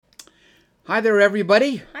Hi there,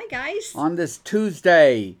 everybody. Hi, guys. On this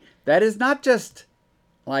Tuesday, that is not just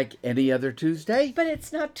like any other Tuesday. But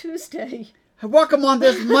it's not Tuesday. Welcome on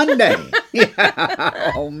this Monday.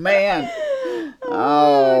 Yeah. Oh, man.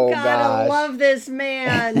 Oh, gotta gosh. love this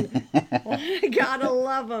man. Gotta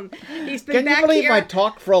love him. He's been Can you back believe here. I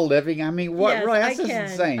talk for a living? I mean, what? Yes, Really, I that's just can.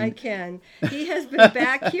 insane. I can. He has been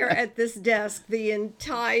back here at this desk the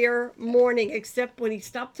entire morning, except when he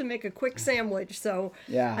stopped to make a quick sandwich. So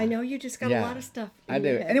Yeah. I know you just got a lot of stuff. I in do.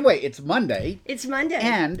 your head. Anyway, it's Monday. It's Monday.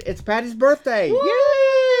 And it's Patty's birthday. Woo!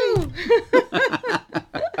 Yay!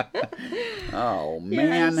 Oh,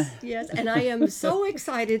 man. Yes, and I am so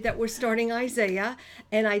excited that we're starting Isaiah,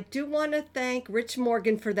 and I do want to thank Rich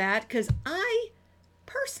Morgan for that, because I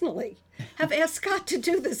personally have asked Scott to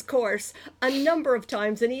do this course a number of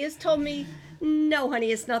times, and he has told me, no,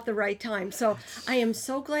 honey, it's not the right time. So I am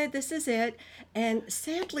so glad this is it. And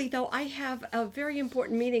sadly, though, I have a very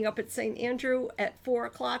important meeting up at St. Andrew at 4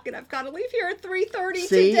 o'clock, and I've got to leave here at 3:30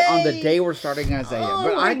 See, today. on the day we're starting Isaiah. Oh,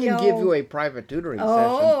 but I can give know. you a private tutoring session.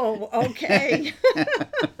 Oh, okay.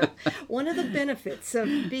 One of the benefits of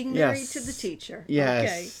being married to the teacher.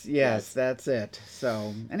 Yes, Okay. yes, that's it.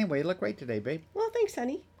 So, anyway, you look great today, babe. Well, thanks,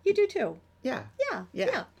 honey. You do too. Yeah.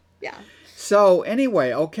 Yeah. So,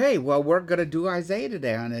 anyway, okay, well, we're going to do Isaiah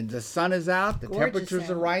today. And the sun is out, the Gorgeous temperatures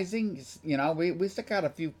are out. rising. You know, we still got a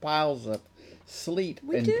few piles of sleet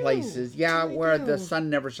We in do. places. Yeah, We where do. the sun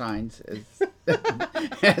never shines,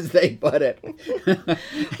 as they put it.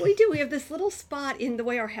 We do. We have this little spot in the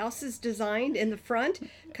way our house is designed in the front,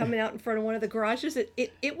 coming out in front of one of the garages.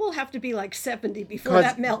 It will have to be like 70 before 'Cause-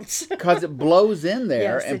 that melts. Because it blows in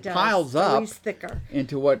there Yes, and it does. piles It's up always thicker.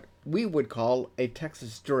 into what we would call a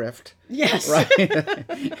Texas drift. Yes. Right?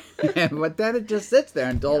 But then it just sits there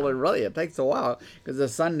until it takes a while because the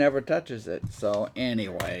sun never touches it. So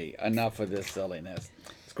anyway, enough of this silliness.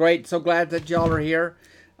 It's great. So glad that y'all are here.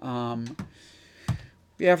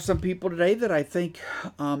 We have some people today that I think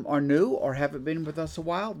are new or haven't been with us a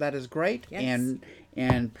while. That is great. Yes.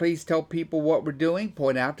 And please tell people what we're doing.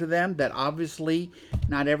 Point out to them that obviously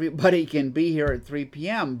not everybody can be here at 3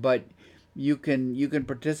 p.m., but you can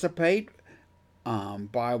participate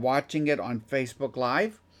by watching it on Facebook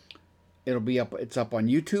Live. It'll be up. It's up on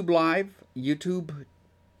YouTube Live. YouTube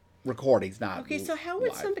recordings, not Okay, so how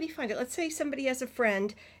would live. somebody find it? Let's say somebody has a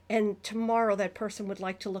friend, and tomorrow that person would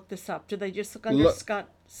like to look this up. Do they just look under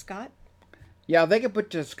Scott? Yeah, they can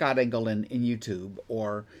put just Scott Engel in YouTube,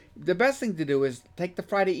 or the best thing to do is take the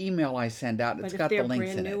Friday email I send out. But It's if got the they're links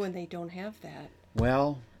brand in new it. and they don't have that,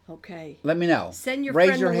 Well, okay. let me know. Send your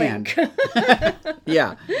Raise friend your the hand. link.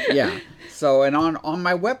 Yeah. So, and on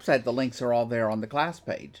my website, the links are all there on the class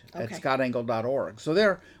page at Okay. scottengel.org. So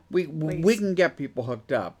there, we can get people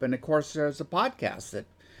hooked up. And of course, there's a podcast that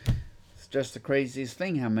it's just the craziest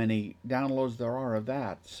thing how many downloads there are of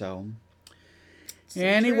that. So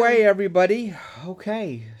anyway, true. everybody,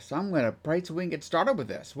 okay. So I'm going to pray so we can get started with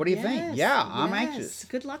this. What do you think? Yes, Yeah, I'm yes. anxious.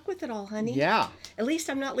 Good luck with it all, honey. Yeah, At least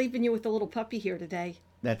I'm not leaving you with a little puppy here today.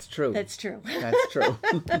 that's true. That's true. That's true.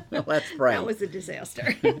 Let's pray. That was a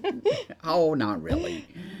disaster. Oh, not really.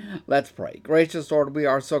 Let's pray. Gracious Lord, we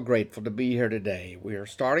are so grateful to be here today. We are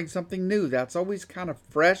starting something new. That's always kind of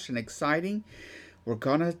fresh and exciting. We're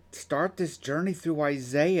going to start this journey through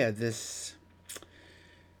Isaiah, this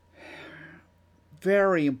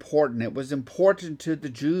very important. It was important to the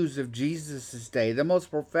Jews of Jesus' day, the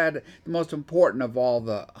most prophetic, the most important of all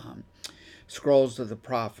the scrolls of the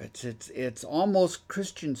prophets. It's almost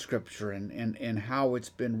Christian scripture in how it's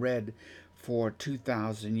been read for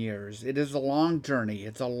 2,000 years. It is a long journey.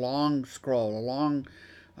 It's a long scroll, a long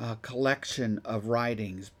collection of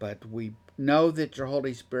writings, but we know that your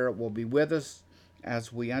Holy Spirit will be with us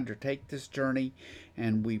as we undertake this journey,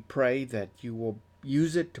 and we pray that you will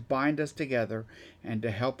use it to bind us together and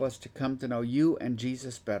to help us to come to know you and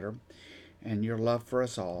Jesus better and your love for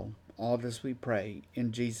us all. All this we pray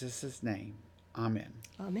in Jesus' name. Amen.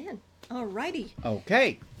 Amen. All righty.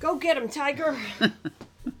 Okay. Go get him, Tiger.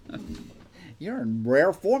 You're in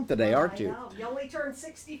rare form today, aren't you? I know. You only turned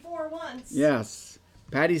 64 once. Yes.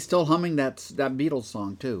 Patty's still humming that Beatles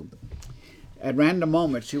song, too. At random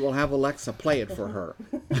moments, she will have Alexa play it for her.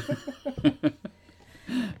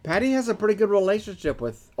 Patty has a pretty good relationship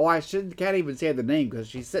with. Oh, can't even say the name because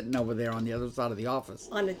she's sitting over there on the other side of the office.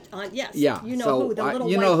 Yes. Yeah, You know so who? The little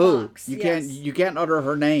you white know who. box. You Yes. can't utter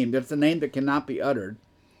her name. It's a name that cannot be uttered.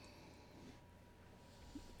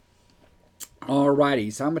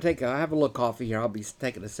 Alrighty, so I have a little coffee here. I'll be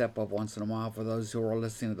taking a sip of once in a while for those who are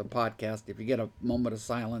listening to the podcast. If you get a moment of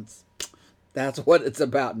silence, that's what it's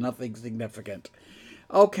about. Nothing significant.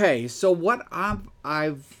 Okay, so what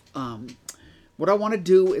what I want to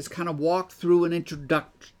do is kind of walk through an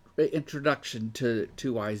introduction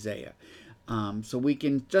to Isaiah. So we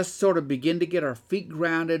can just sort of begin to get our feet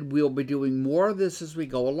grounded. We'll be doing more of this as we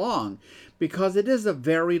go along, because it is a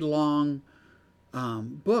very long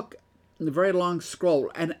book, a very long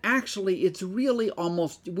scroll. And actually, it's really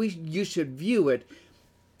almost, you should view it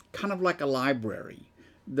kind of like a library.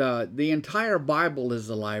 The entire Bible is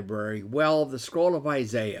a library. Well, the scroll of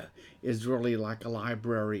Isaiah is really like a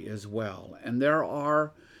library as well. And there's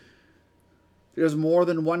more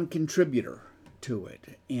than one contributor to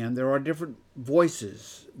it. And there are different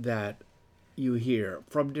voices that you hear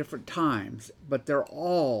from different times, but they're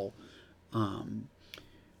all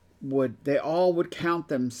would count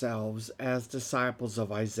themselves as disciples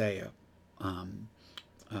of Isaiah,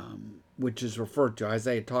 which is referred to.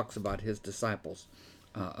 Isaiah talks about his disciples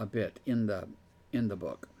a bit in the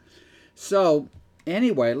book. So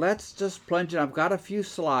anyway, let's just plunge in. I've got a few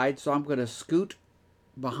slides, so I'm going to scoot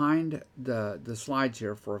behind the slides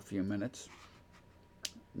here for a few minutes.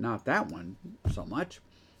 Not that one so much.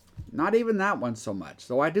 Not even that one so much.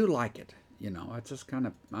 Though I do like it. It's just kind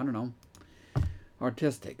of, I don't know,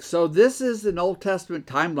 artistic. So this is an Old Testament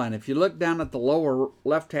timeline. If you look down at the lower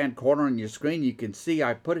left-hand corner on your screen, you can see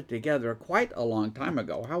I put it together quite a long time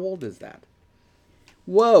ago. How old is that?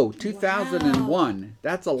 Whoa, 2001. Wow.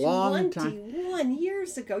 That's a long time. 21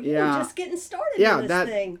 years ago. You were just getting started in this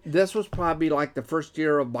thing. This was probably like the first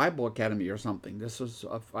year of Bible Academy or something.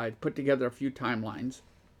 I put together a few timelines,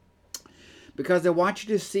 because I want you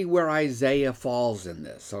to see where Isaiah falls in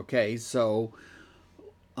this, okay? So,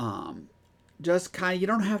 just kind of, you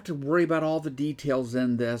don't have to worry about all the details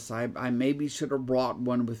in this. I maybe should have brought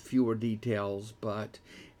one with fewer details, but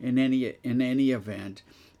in any event,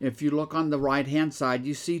 if you look on the right-hand side,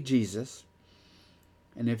 you see Jesus.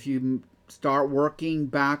 And if you start working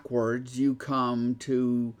backwards, you come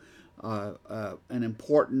to an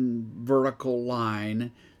important vertical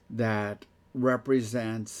line that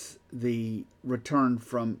represents the return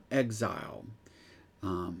from exile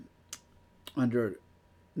under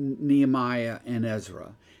Nehemiah and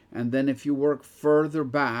Ezra. And then if you work further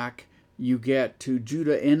back, you get to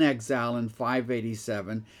Judah in exile in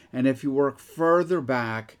 587. And if you work further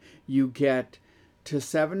back, you get to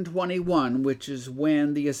 721, which is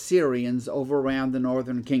when the Assyrians overran the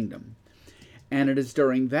northern kingdom. And it is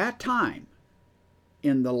during that time,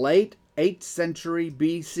 in the late 8th century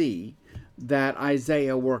BC, that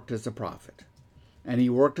Isaiah worked as a prophet. And he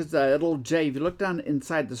worked as a little J. If you look down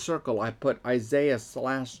inside the circle, I put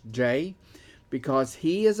Isaiah/J, because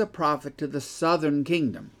he is a prophet to the southern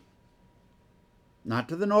kingdom. Not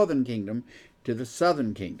to the northern kingdom, to the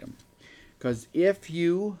southern kingdom. Because if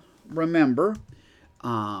you remember,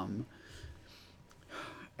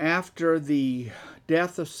 after the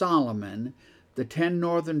death of Solomon, the 10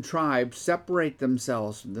 northern tribes separate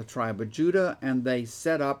themselves from the tribe of Judah, and they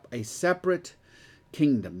set up a separate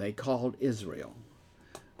kingdom they called Israel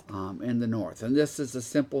in the north. And this is a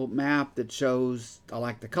simple map that shows, I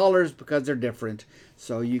like the colors because they're different.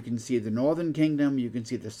 So you can see the northern kingdom, you can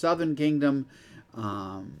see the southern kingdom,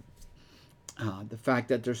 the fact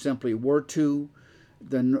that there simply were two.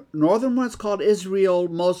 The northern one is called Israel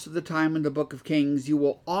most of the time in the book of Kings. You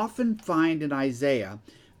will often find in Isaiah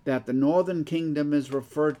that the northern kingdom is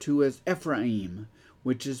referred to as Ephraim,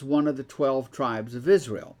 which is one of the 12 tribes of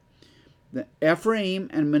Israel. The Ephraim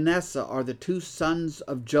and Manasseh are the two sons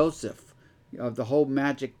of Joseph, of the whole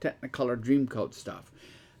magic Technicolor Dreamcoat stuff.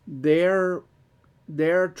 Their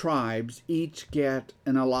tribes each get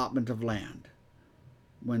an allotment of land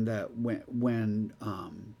when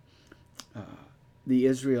the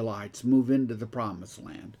Israelites move into the Promised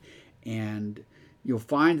Land. And you'll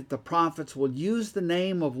find that the prophets will use the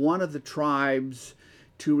name of one of the tribes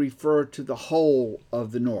to refer to the whole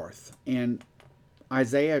of the north. And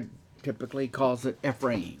Isaiah typically calls it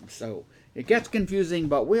Ephraim. So it gets confusing,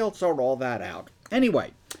 but we'll sort all that out.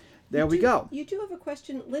 Anyway, there we go. You do have a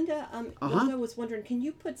question. Linda, Linda was wondering, can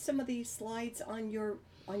you put some of these slides on your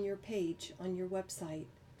page, on your website?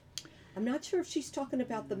 I'm not sure if she's talking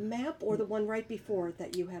about the map or the one right before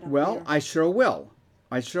that you had up Well, there. I sure will.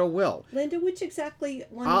 Linda, which exactly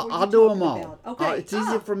one I'll do them all. About? Okay. It's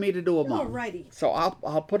easy for me to do them all. Alrighty. So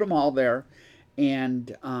I'll put them all there,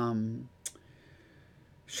 and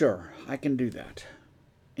sure, I can do that.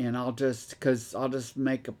 And I'll just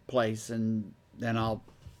make a place, and then I'll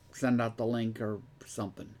send out the link or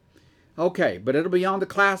something. Okay, but it'll be on the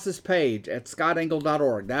classes page at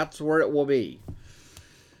scottengle.org. That's where it will be.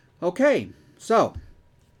 Okay, so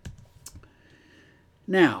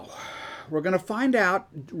now we're going to find out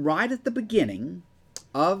right at the beginning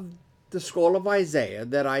of the scroll of Isaiah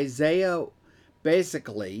that Isaiah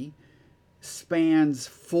basically spans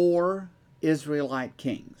 4 Israelite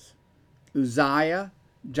kings: Uzziah,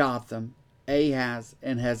 Jotham, Ahaz,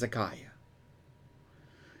 and Hezekiah.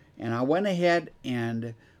 And I went ahead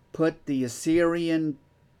and put the Assyrian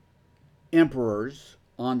emperors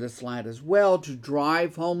on the slide as well to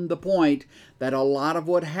drive home the point that a lot of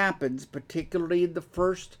what happens, particularly the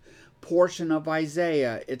first portion of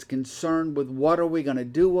Isaiah, it's concerned with what are we going to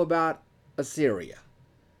do about Assyria,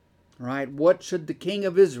 right? What should the king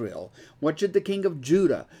of Israel, what should the king of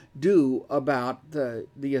Judah do about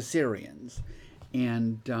the Assyrians?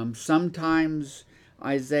 And sometimes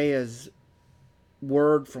Isaiah's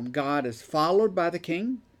word from God is followed by the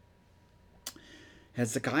king.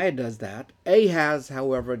 Hezekiah does that. Ahaz,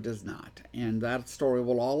 however, does not. And that story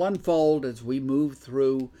will all unfold as we move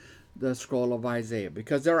through the scroll of Isaiah,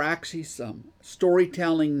 because there are actually some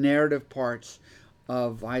storytelling narrative parts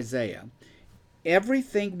of Isaiah.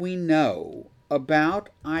 Everything we know about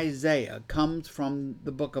Isaiah comes from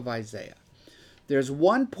the book of Isaiah. There's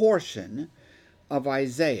one portion of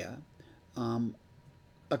Isaiah,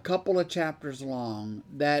 a couple of chapters long,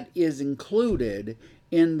 that is included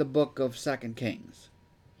in the book of 2 Kings.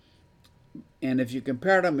 And if you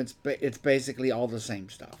compare them, it's basically all the same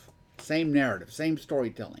stuff. Same narrative, same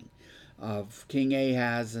storytelling of King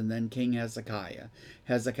Ahaz and then King Hezekiah.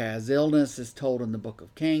 Hezekiah's illness is told in the book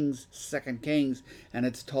of Kings, 2 Kings, and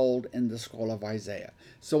it's told in the scroll of Isaiah.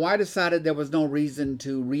 So I decided there was no reason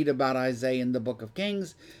to read about Isaiah in the book of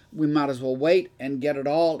Kings. We might as well wait and get it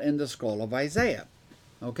all in the scroll of Isaiah.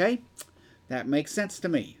 Okay? That makes sense to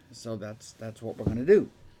me. So that's what we're going to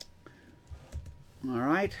do. All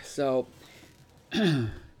right? So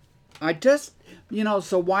I just,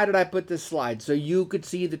 so why did I put this slide? So you could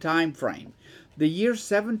see the time frame. The year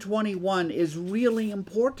 721 is really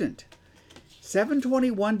important.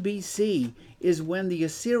 721 BC is when the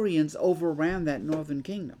Assyrians overran that northern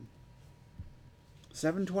kingdom.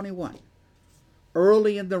 721.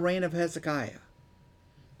 Early in the reign of Hezekiah.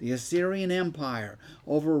 The Assyrian Empire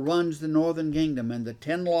overruns the northern kingdom, and the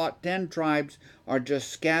 10 tribes are just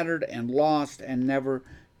scattered and lost and never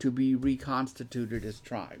to be reconstituted as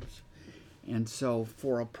tribes. And so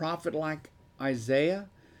for a prophet like Isaiah,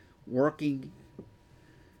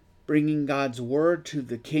 bringing God's word to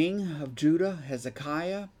the king of Judah,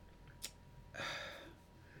 Hezekiah,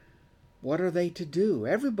 what are they to do?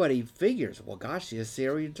 Everybody figures, well, gosh, the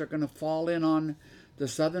Assyrians are going to fall in on the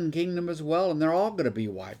southern kingdom as well, and they're all going to be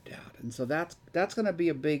wiped out. And so that's going to be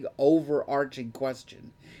a big overarching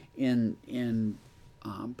question in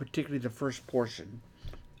particularly the first portion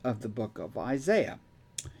of the book of Isaiah.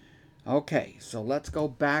 Okay, so let's go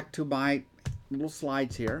back to my little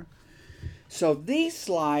slides here. So these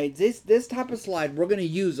slides, this type of slide, we're going to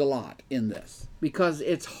use a lot in this because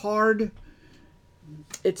it's hard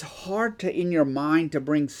to, in your mind, to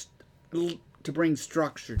bring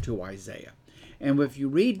structure to Isaiah. And if you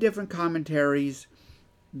read different commentaries,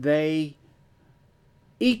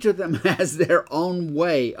 each of them has their own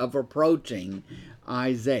way of approaching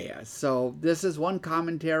Isaiah. So this is one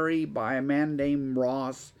commentary by a man named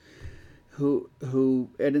Ross, who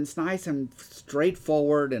and it's nice and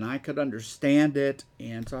straightforward, and I could understand it.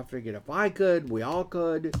 And so I figured if I could, we all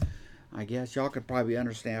could. I guess y'all could probably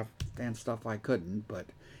understand stuff I couldn't, but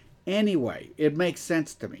anyway, it makes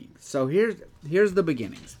sense to me. So here's the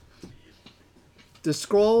beginnings. The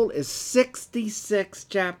scroll is 66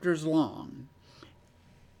 chapters long,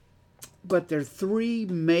 but there are 3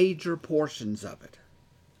 major portions of it.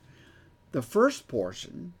 The first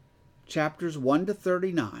portion, chapters 1 to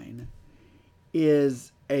 39,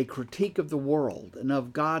 is a critique of the world and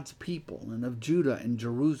of God's people and of Judah and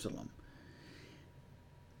Jerusalem.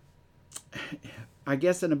 I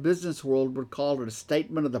guess in a business world we'd call it a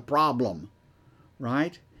statement of the problem,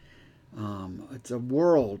 right? It's a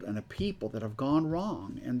world and a people that have gone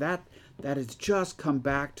wrong, and that has just come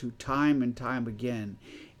back to time and time again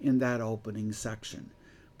in that opening section.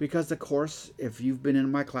 Because, of course, if you've been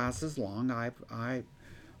in my classes long, I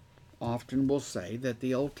often will say that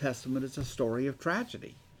the Old Testament is a story of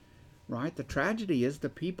tragedy, right? The tragedy is the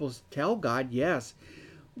people tell God, yes,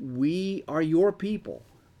 we are your people.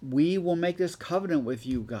 We will make this covenant with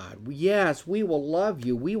you, God. Yes, we will love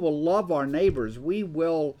you. We will love our neighbors. We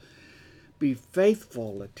will be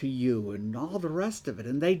faithful to you and all the rest of it.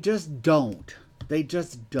 And they just don't. They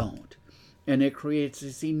just don't. And it creates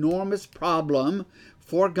this enormous problem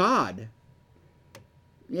for God.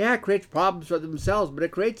 Yeah, it creates problems for themselves, but it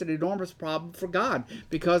creates an enormous problem for God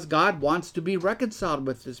because God wants to be reconciled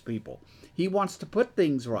with his people. He wants to put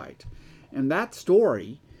things right. And that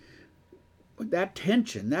story, that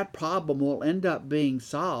tension, that problem will end up being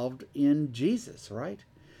solved in Jesus, right?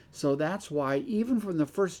 So that's why, even from the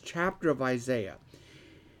first chapter of Isaiah,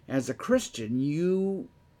 as a Christian, you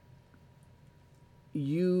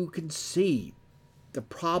can see the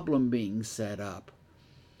problem being set up,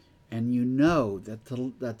 and you know that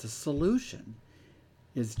the solution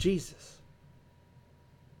is Jesus.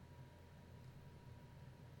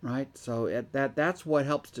 Right? So that's what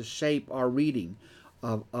helps to shape our reading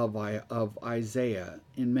of Isaiah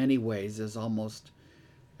in many ways as almost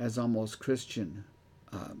Christian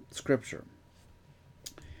scripture.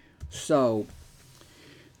 So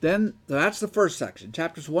then that's the first section,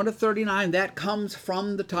 chapters 1 to 39. That comes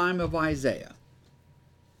from the time of Isaiah.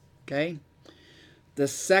 Okay? The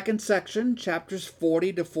second section, chapters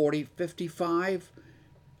 40 to 55,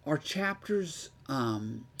 are chapters, a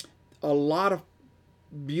lot of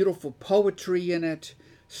beautiful poetry in it,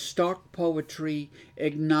 stark poetry,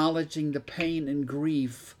 acknowledging the pain and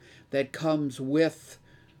grief that comes with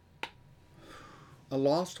a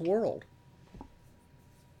lost world.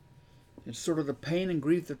 It's sort of the pain and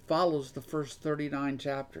grief that follows the first 39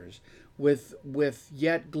 chapters, with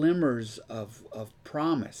yet glimmers of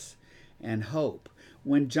promise and hope.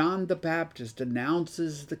 When John the Baptist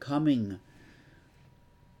announces the coming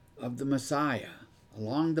of the Messiah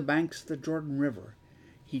along the banks of the Jordan River,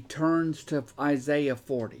 he turns to Isaiah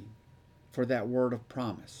 40 for that word of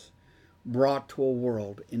promise, brought to a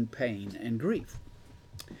world in pain and grief.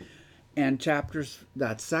 And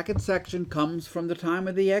that second section comes from the time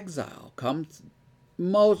of the exile.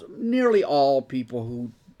 Nearly all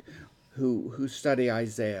people who study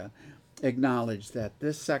Isaiah acknowledge that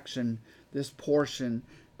this portion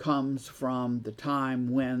comes from the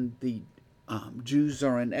time when the Jews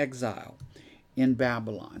are in exile in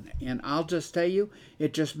Babylon. And I'll just tell you,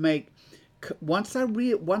 it just once I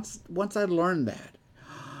learned that,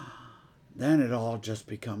 then it all just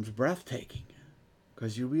becomes breathtaking,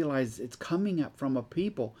 because you realize it's coming up from a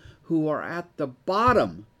people who are at the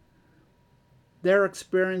bottom. They're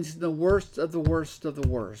experiencing the worst of the worst of the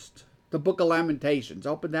worst. The Book of Lamentations,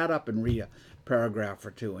 open that up and read a paragraph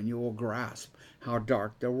or two, and you will grasp how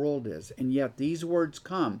dark their world is. And yet these words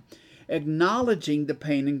come acknowledging the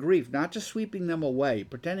pain and grief, not just sweeping them away,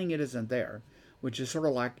 pretending it isn't there, which is sort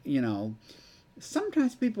of like,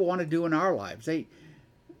 sometimes people want to do in our lives. They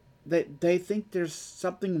think there's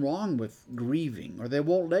something wrong with grieving, or they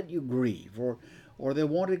won't let you grieve, or they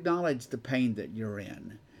won't acknowledge the pain that you're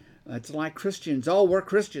in. It's like Christians. Oh, we're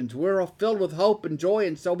Christians. We're filled with hope and joy,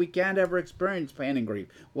 and so we can't ever experience pain and grief.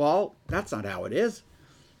 Well, that's not how it is.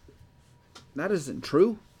 That isn't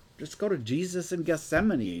true. Just go to Jesus in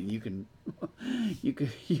Gethsemane, and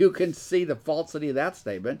you can see the falsity of that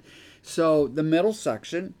statement. So the middle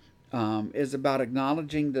section is about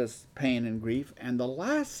acknowledging this pain and grief, and the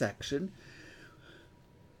last section,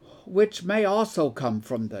 which may also come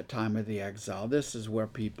from the time of the exile. This is where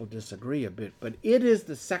people disagree a bit, but it is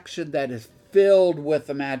the section that is filled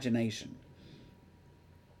with imagination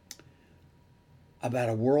about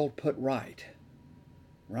a world put right.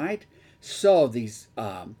 Right? So these,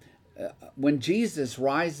 when Jesus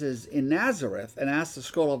rises in Nazareth and asks the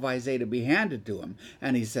scroll of Isaiah to be handed to him,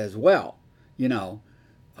 and he says, well,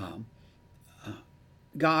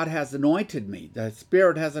 God has anointed me. The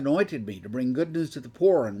Spirit has anointed me to bring good news to the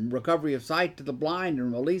poor and recovery of sight to the blind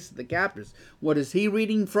and release of the captives. What is he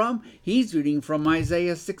reading from? He's reading from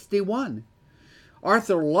Isaiah 61.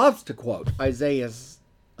 Arthur loves to quote Isaiah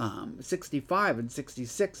 65 and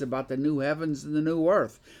 66 about the new heavens and the new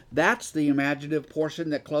earth. That's the imaginative portion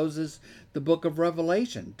that closes the book of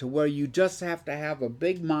Revelation, to where you just have to have a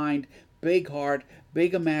big mind, big heart,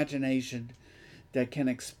 big imagination that can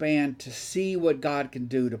expand to see what God can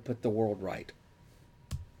do to put the world right.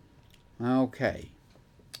 Okay.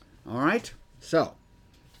 All right. So,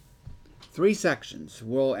 3 sections.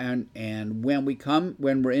 And when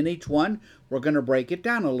we're in each one, we're going to break it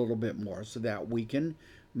down a little bit more so that we can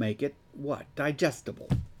make it digestible.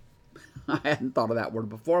 I hadn't thought of that word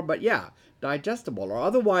before, but yeah, digestible. Or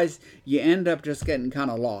otherwise, you end up just getting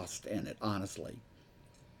kind of lost in it, honestly.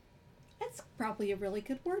 That's probably a really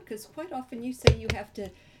good word, because quite often you say you have to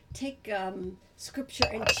take scripture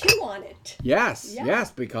and chew on it. Yes,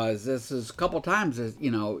 because this is a couple times,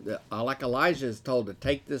 like Elijah is told to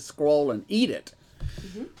take this scroll and eat it,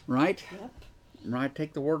 right? Yep. Right,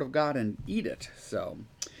 take the word of God and eat it. So,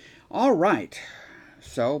 all right.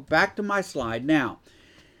 So back to my slide now.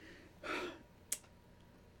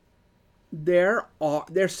 There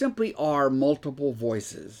simply are multiple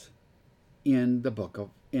voices in the book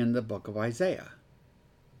of Isaiah.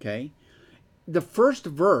 Okay? The first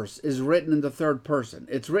verse is written in the third person.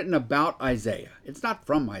 It's written about Isaiah. It's not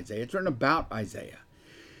from Isaiah. It's written about Isaiah.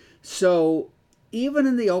 So even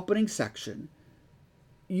in the opening section,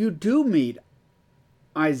 you do meet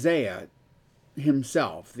Isaiah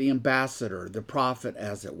himself, the ambassador, the prophet,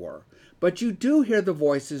 as it were. But you do hear the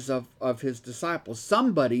voices of his disciples.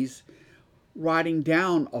 Somebody's writing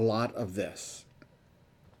down a lot of this,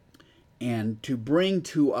 and to bring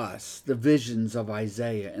to us the visions of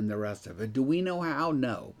Isaiah and the rest of it. Do we know how?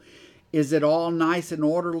 No. Is it all nice and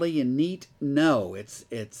orderly and neat? No.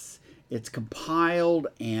 It's compiled,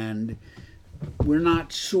 and we're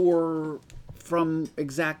not sure from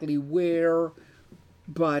exactly where,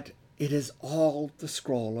 but it is all the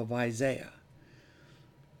scroll of Isaiah.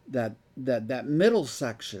 That middle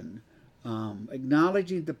section,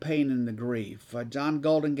 acknowledging the pain and the grief. John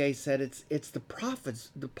Goldingay said it's the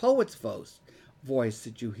poet's voice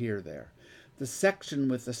that you hear there. The section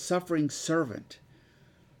with the suffering servant.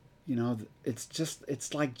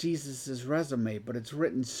 It's like Jesus' resume, but it's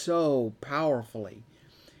written so powerfully.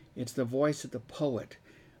 It's the voice of the poet,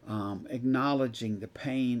 acknowledging the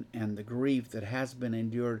pain and the grief that has been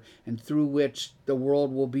endured and through which the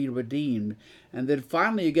world will be redeemed. And then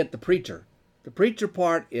finally you get the preacher. The preacher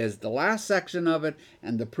part is the last section of it,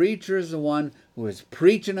 and the preacher is the one who is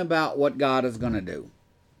preaching about what God is going to do.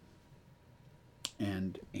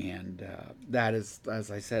 And that is,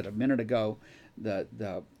 as I said a minute ago,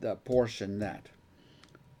 the portion that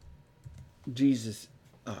Jesus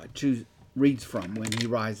reads from when he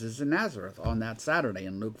rises in Nazareth on that Saturday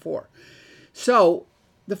in Luke 4. So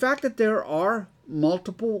the fact that there are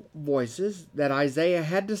multiple voices, that Isaiah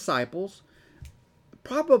had disciples,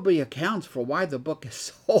 probably accounts for why the book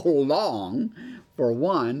is so long, for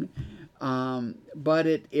one. But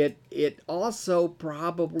it also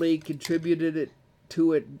probably contributed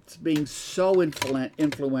to it being so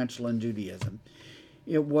influential in Judaism.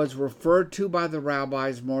 It was referred to by the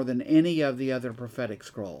rabbis more than any of the other prophetic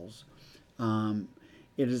scrolls.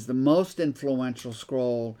 It is the most influential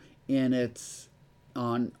scroll in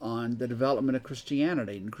on the development of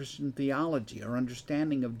Christianity and Christian theology, our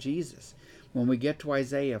understanding of Jesus. When we get to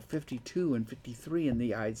Isaiah 52 and 53 and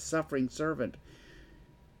the suffering servant,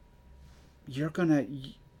 you're gonna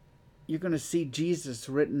see Jesus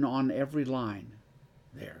written on every line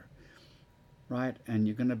there, right? And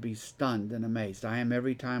you're gonna be stunned and amazed. I am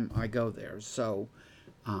every time I go there. So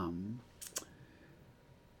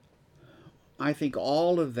I think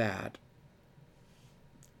all of that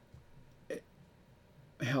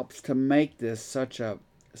helps to make this such a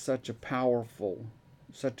powerful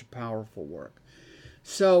work.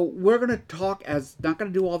 So we're going to talk, not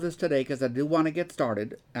going to do all this today because I do want to get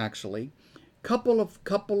started, actually. Couple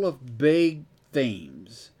of big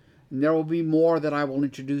themes. And there will be more that I will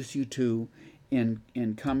introduce you to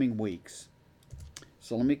in coming weeks.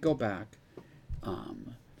 So let me go back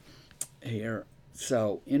here.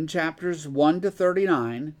 So in chapters 1 to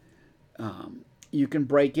 39, you can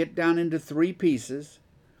break it down into 3 pieces.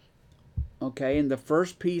 Okay, and the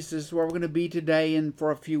first piece is where we're going to be today and for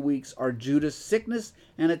a few weeks are Judah's sickness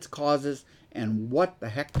and its causes and what the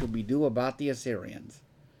heck do we do about the Assyrians.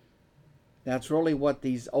 That's really what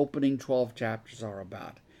these opening 12 chapters are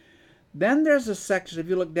about. Then there's a section, if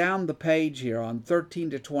you look down the page here on 13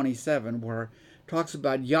 to 27, where it talks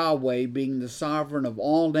about Yahweh being the sovereign of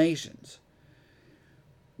all nations.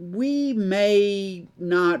 We may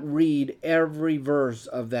not read every verse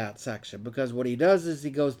of that section because what he does is he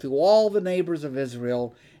goes through all the neighbors of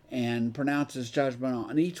Israel and pronounces judgment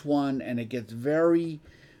on each one, and it gets very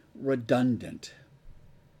redundant.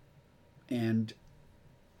 And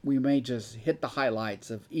we may just hit the highlights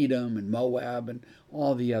of Edom and Moab and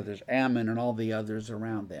all the others, Ammon and all the others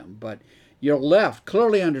around them. But you're left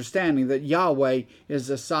clearly understanding that Yahweh is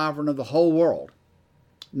the sovereign of the whole world,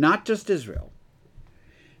 not just Israel.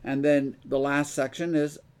 And then the last section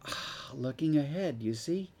is looking ahead, you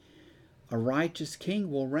see. A righteous king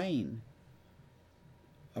will reign.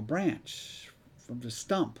 A branch from the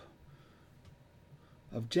stump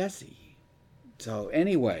of Jesse. So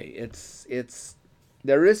anyway,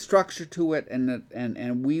 there is structure to it,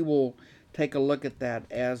 and we will take a look at that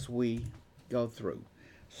as we go through.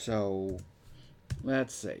 So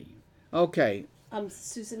let's see. Okay.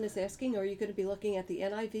 Susan is asking, are you going to be looking at the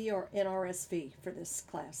NIV or NRSV for this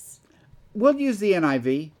class? We'll use the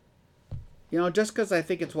NIV, just because I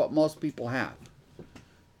think it's what most people have.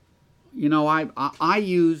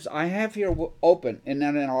 I have here open in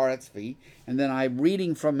an NRSV, and then I'm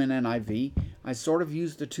reading from an NIV. I sort of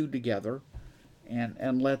use the two together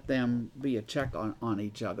and let them be a check on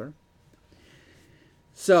each other.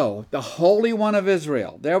 So, the Holy One of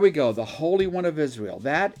Israel. There we go, the Holy One of Israel.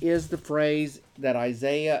 That is the phrase that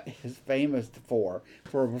Isaiah is famous for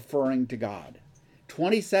referring to God.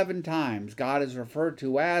 27 times God is referred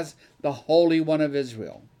to as the Holy One of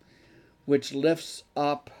Israel, which lifts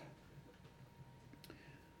up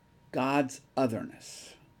God's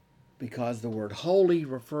otherness, because the word holy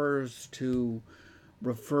refers to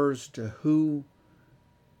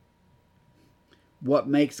what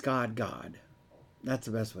makes God God. That's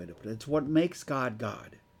the best way to put it. It's what makes God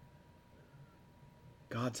God.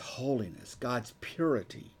 God's holiness, God's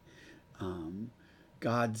purity,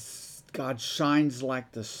 God shines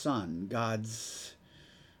like the sun, God's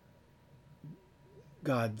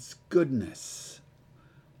goodness.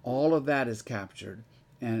 All of that is captured,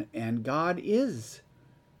 and God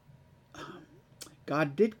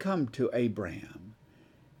did come to Abraham,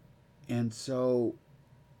 and so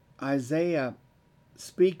Isaiah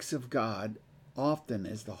speaks of God often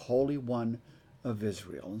as the Holy One of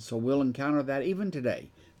Israel, and so we'll encounter that even today.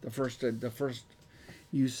 The first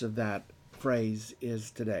use of that phrase is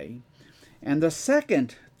today, and the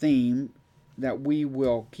second theme that we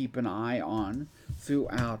will keep an eye on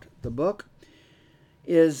throughout the book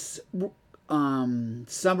is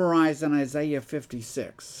summarized in Isaiah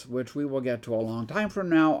 56, which we will get to a long time from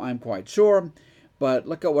now, I'm quite sure. But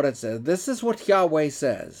look at what it says. This is what Yahweh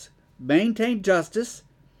says: maintain justice,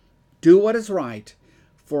 do what is right,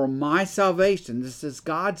 for my salvation, this is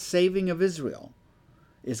God's saving of Israel,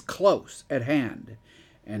 is close at hand,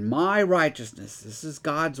 and my righteousness, this is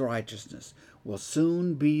God's righteousness, will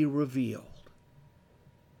soon be revealed.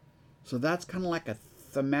 So that's kind of like a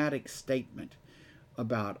thematic statement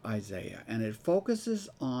about Isaiah, and it focuses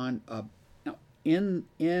on in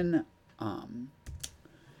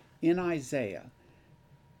Isaiah,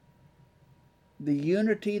 the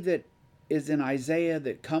unity that is in Isaiah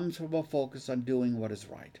that comes from a focus on doing what is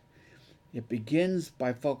right. It begins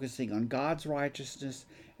by focusing on God's righteousness,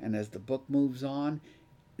 and as the book moves on,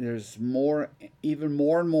 there's even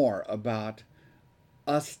more and more about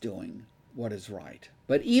us doing what is right.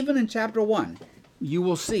 But even in chapter 1, you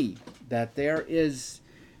will see that there is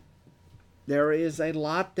a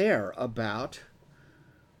lot there about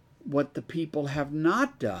what the people have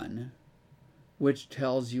not done, which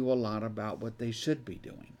tells you a lot about what they should be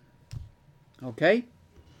doing. Okay?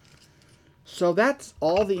 So that's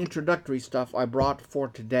all the introductory stuff I brought for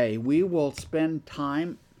today. We will spend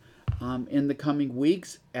time in the coming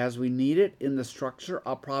weeks as we need it in the structure.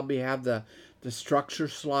 I'll probably have the structure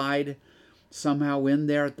slide somehow in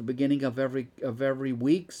there at the beginning of every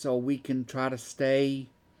week, so we can try to stay,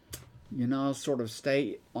 sort of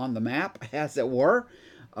stay on the map, as it were,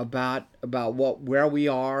 about where we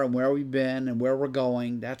are and where we've been and where we're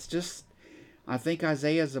going. That's just, I think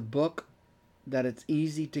Isaiah is a book that it's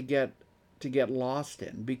easy to get lost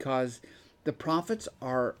in, because the prophets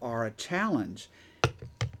are a challenge.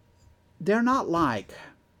 They're not like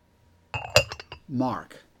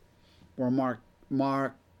Mark, where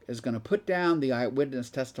Mark is going to put down the eyewitness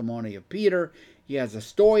testimony of Peter. He has a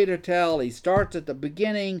story to tell. He starts at the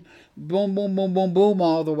beginning, boom, boom, boom, boom, boom,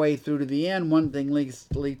 all the way through to the end. One thing leads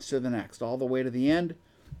to the next, all the way to the end.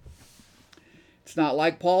 It's not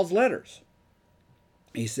like Paul's letters.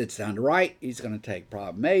 He sits down to write. He's going to take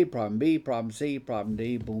problem A, problem B, problem C, problem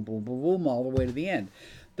D, boom, boom, boom, boom, all the way to the end.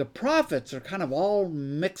 The prophets are kind of all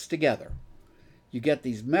mixed together. You get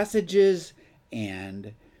these messages,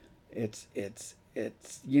 and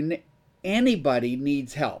anybody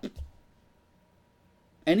needs help.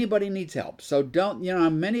 Anybody needs help. So don't,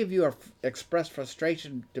 many of you have expressed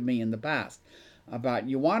frustration to me in the past about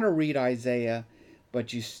you want to read Isaiah,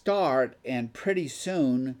 but you start, and pretty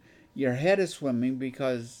soon your head is swimming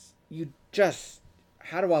because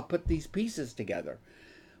how do I put these pieces together?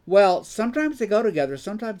 Well, sometimes they go together,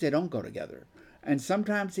 sometimes they don't go together. And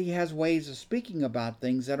sometimes he has ways of speaking about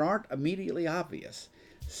things that aren't immediately obvious.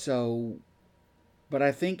 So, but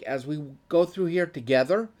I think as we go through here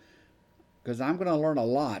together, because I'm going to learn a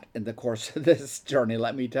lot in the course of this journey,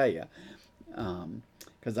 let me tell you,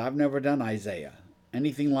 because I've never done Isaiah,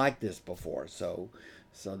 anything like this before. So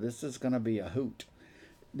this is going to be a hoot.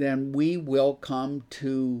 Then we will come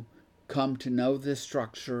to know this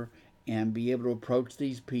structure and be able to approach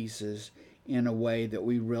these pieces in a way that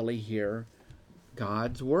we really hear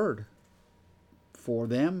God's word for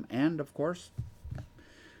them, and of course,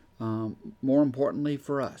 more importantly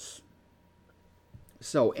for us.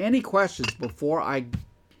 So, any questions before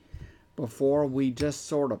we just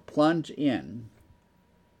sort of plunge in?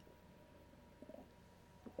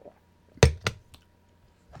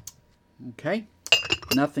 Okay,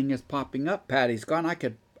 nothing is popping up. Patty's gone.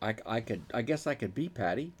 I guess I could be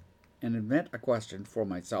Patty and invent a question for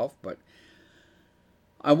myself, but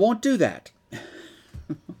I won't do that.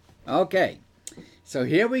 Okay, so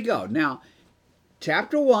here we go. Now,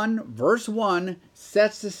 chapter 1, verse 1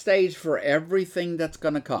 sets the stage for everything that's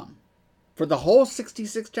going to come, for the whole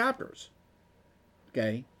 66 chapters.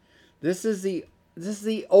 Okay? This is the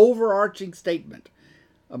overarching statement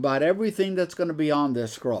about everything that's going to be on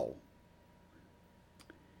this scroll.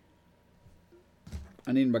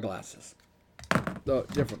 I need my glasses. The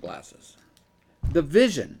different glasses. The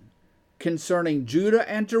vision concerning Judah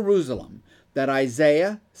and Jerusalem that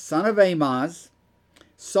Isaiah, son of Amoz,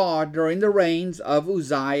 saw during the reigns of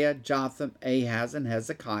Uzziah, Jotham, Ahaz, and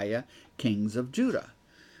Hezekiah, kings of Judah.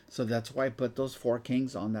 So that's why I put those 4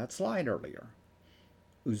 kings on that slide earlier.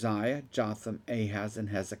 Uzziah, Jotham, Ahaz, and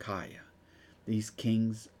Hezekiah. These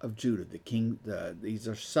kings of Judah. These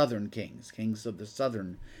are southern kings, kings of the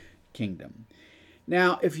southern kingdom.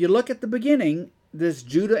 Now, if you look at the beginning, this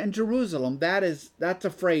Judah and Jerusalem, that's a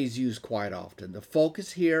phrase used quite often. The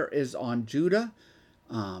focus here is on Judah,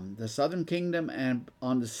 the southern kingdom, and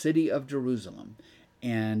on the city of Jerusalem.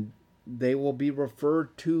 And they will be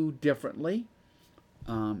referred to differently.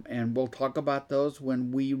 And we'll talk about those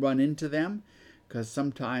when we run into them, because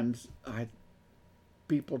sometimes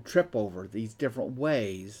people trip over these different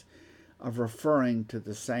ways of referring to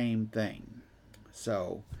the same thing.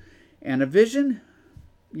 So, and a vision,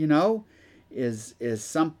 is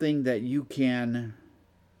something that you can,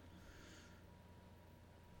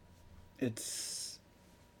 it's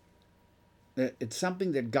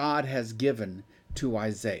something that God has given to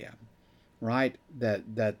Isaiah, right?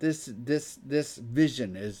 That this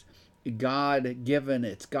vision is God given,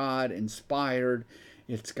 it's God inspired,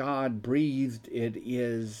 it's God breathed.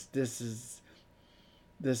 This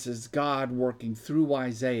is God working through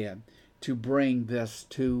Isaiah to bring this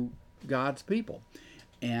to God's people.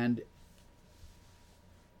 And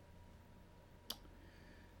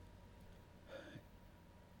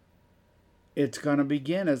it's going to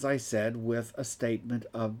begin, as I said, with a statement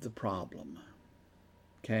of the problem.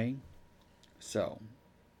 Okay? So,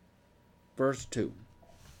 verse 2.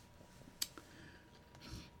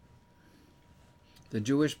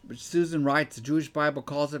 Susan writes, the Jewish Bible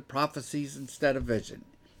calls it prophecies instead of vision.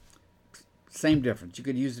 Same difference. You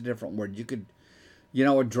could use a different word. You could,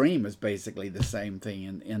 a dream is basically the same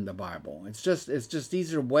thing in the Bible. It's just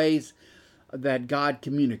these are ways that God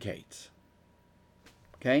communicates.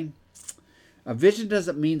 Okay? A vision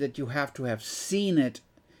doesn't mean that you have to have seen it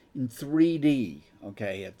in 3D.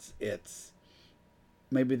 Okay? It's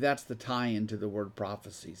maybe that's the tie-in to the word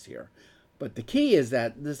prophecies here. But the key is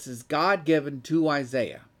that this is God given to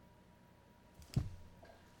Isaiah.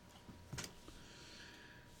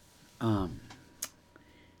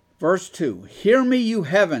 Verse 2, hear me, you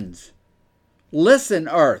heavens. Listen,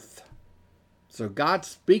 earth. So God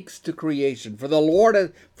speaks to creation.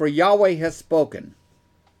 For Yahweh has spoken.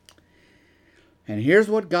 And here's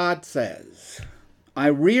what God says. I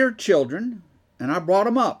reared children, and I brought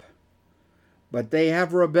them up, but they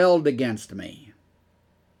have rebelled against me.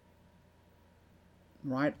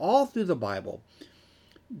 Right? All through the Bible,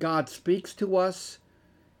 God speaks to us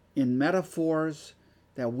in metaphors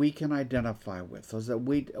that we can identify with, things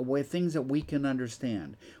that we can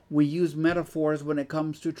understand. We use metaphors when it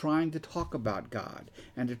comes to trying to talk about God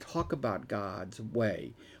and to talk about God's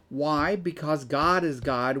way. Why? Because God is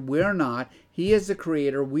God, we're not. He is the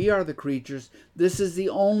creator, we are the creatures. This is the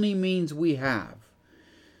only means we have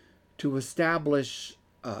to establish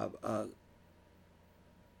a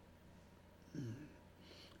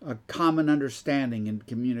common understanding and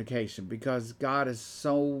communication, because God is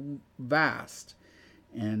so vast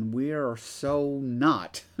and we are so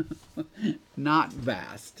not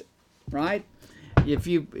vast, right? If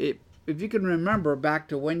you can remember back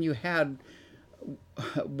to when you had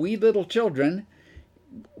wee little children,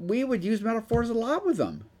 we would use metaphors a lot with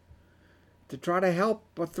them to try to help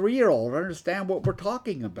a 3-year-old understand what we're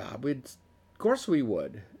talking about. Of course we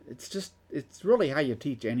would. It's really how you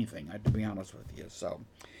teach anything, to be honest with you. So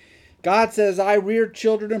God says, I reared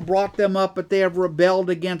children and brought them up, but they have rebelled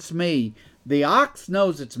against me. The ox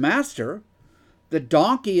knows its master, the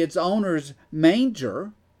donkey its owner's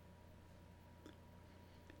manger.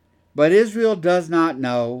 But Israel does not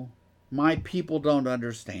know, my people don't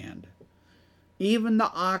understand. Even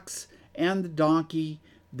the ox and the donkey,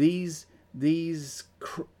 these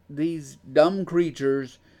dumb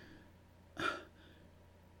creatures,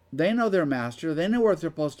 they know their master, they know where they're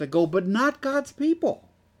supposed to go, but not God's people.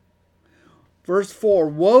 Verse 4,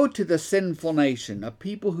 woe to the sinful nation, a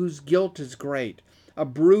people whose guilt is great, a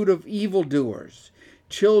brood of evildoers,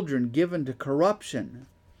 children given to corruption.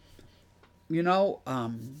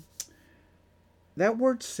 That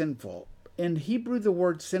word sinful, in Hebrew the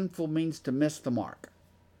word sinful means to miss the mark.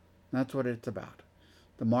 That's what it's about.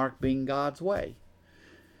 The mark being God's way.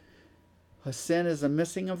 A sin is a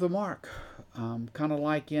missing of the mark. Kind of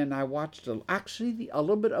like I watched actually a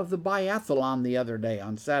little bit of the biathlon the other day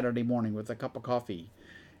on Saturday morning with a cup of coffee.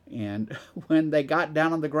 And when they got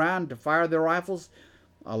down on the ground to fire their rifles,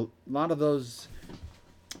 a lot of those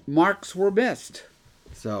marks were missed.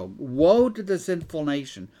 So, woe to the sinful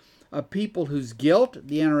nation. A people whose guilt,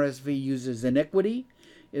 the NRSV uses iniquity,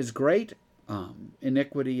 is great.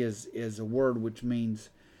 Iniquity is a word which means,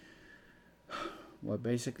 well,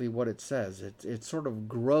 basically what it says. It's sort of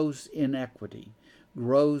gross inequity,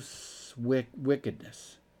 gross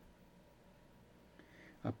wickedness.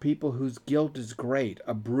 A people whose guilt is great,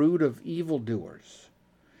 a brood of evildoers.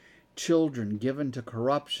 Children given to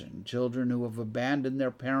corruption, children who have abandoned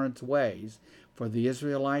their parents' ways. For the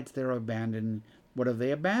Israelites, they're abandoned. What have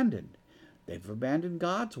they abandoned? They've abandoned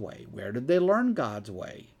God's way. Where did they learn God's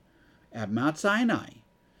way? At Mount Sinai,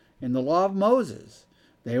 in the law of Moses.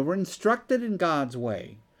 They were instructed in God's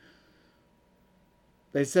way.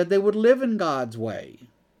 They said they would live in God's way.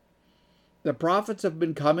 The prophets have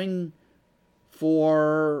been coming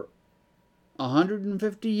for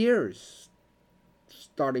 150 years,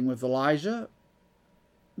 starting with Elijah,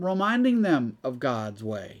 reminding them of God's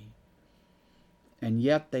way. And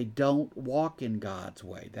yet they don't walk in God's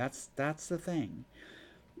way. That's the thing.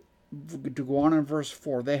 To go on in verse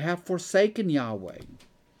 4, they have forsaken Yahweh.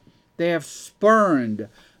 They have spurned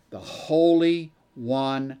the Holy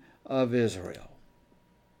One of Israel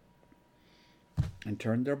and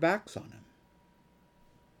turned their backs on him.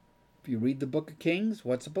 If you read the book of Kings,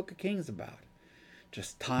 what's the book of Kings about?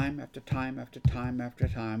 Just time after time after time after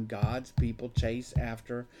time, God's people chase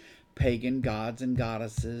after pagan gods and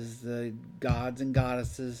goddesses, the gods and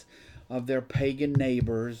goddesses of their pagan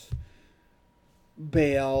neighbors,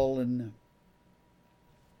 Baal and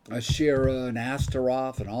Asherah and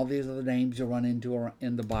Astaroth and all these other names you run into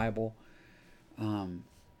in the Bible.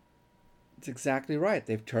 It's exactly right.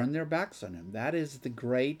 They've turned their backs on him. That is the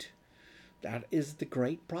great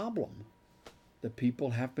problem. The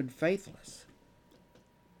people have been faithless.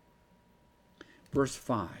 Verse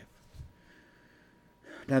 5.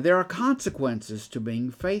 Now there are consequences to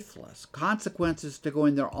being faithless. Consequences to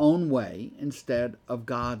going their own way instead of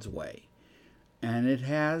God's way. And it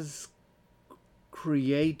has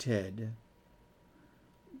created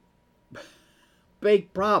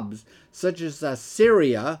big problems, such as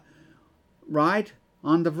Syria, right,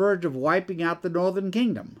 on the verge of wiping out the northern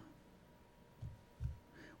kingdom.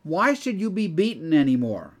 Why should you be beaten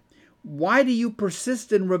anymore? Why do you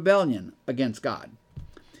persist in rebellion against God?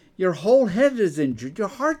 Your whole head is injured. Your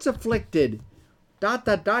heart's afflicted. ...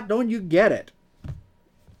 Don't you get it?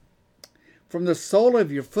 From the sole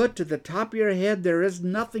of your foot to the top of your head, there is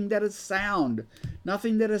nothing that is sound,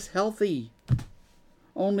 nothing that is healthy.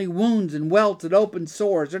 Only wounds and welts and open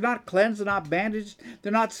sores. They're not cleansed, they're not bandaged,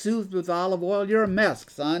 they're not soothed with olive oil. You're a mess,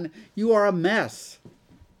 son. You are a mess.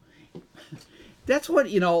 That's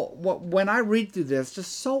what, when I read through this,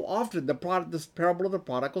 just so often this parable of the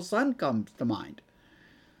prodigal son comes to mind.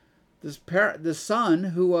 The son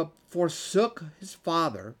who forsook his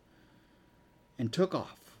father and took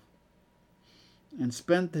off and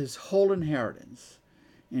spent his whole inheritance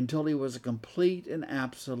until he was a complete and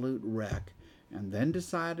absolute wreck, and then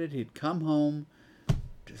decided he'd come home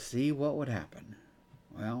to see what would happen.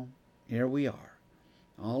 Well, here we are.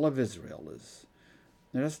 All of Israel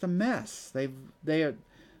they're just a mess. They're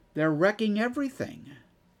wrecking everything.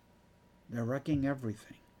 They're wrecking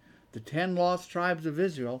everything. The 10 lost tribes of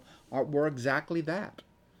Israel were exactly that.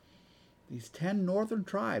 These 10 northern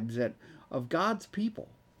tribes of God's people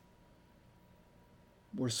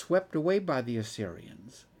were swept away by the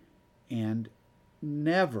Assyrians and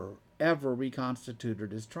never, ever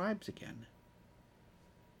reconstituted as tribes again.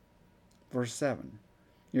 Verse 7.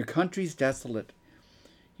 Your country's desolate.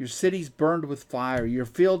 Your cities burned with fire. Your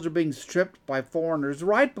fields are being stripped by foreigners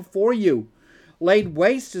right before you. Laid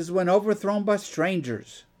waste as when overthrown by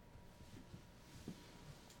strangers.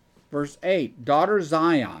 Verse 8. Daughter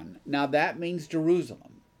Zion. Now that means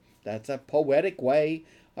Jerusalem. That's a poetic way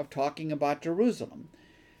of talking about Jerusalem.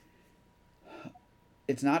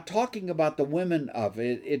 It's not talking about the women of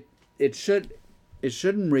it. It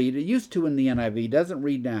shouldn't read. It used to in the NIV. It doesn't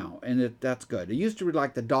read now, and that's good. It used to read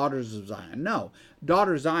like the daughters of Zion. No,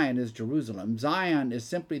 daughter Zion is Jerusalem. Zion is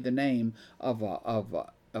simply the name of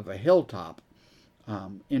a hilltop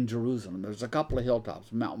in Jerusalem. There's a couple of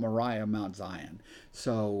hilltops, Mount Moriah, Mount Zion.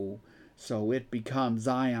 So it becomes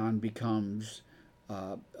Zion becomes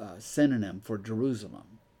a synonym for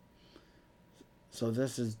Jerusalem. So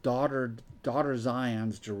this is daughter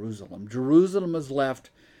Zion's Jerusalem. Jerusalem is left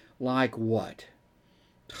like what?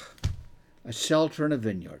 A shelter in a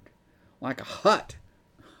vineyard. Like a hut,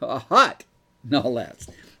 no less.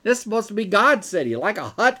 This is supposed to be God's city, like a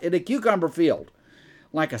hut in a cucumber field,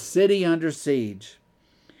 like a city under siege.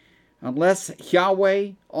 Unless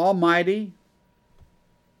Yahweh Almighty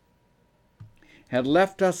had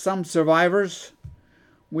left us some survivors,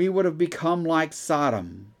 we would have become like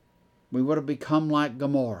Sodom. We would have become like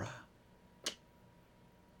Gomorrah,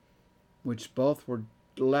 which both were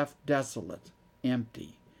left desolate,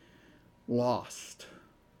 empty, lost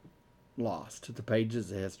to the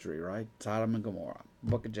pages of history, right? Sodom and Gomorrah,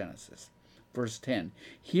 book of Genesis. Verse 10,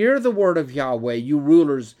 hear the word of Yahweh, you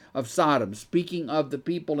rulers of Sodom, speaking of the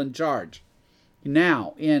people in charge.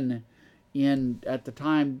 Now, at the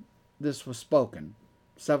time this was spoken,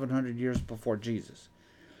 700 years before Jesus.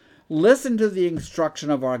 Listen to the instruction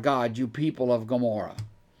of our God, you people of Gomorrah.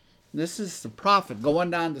 This is the prophet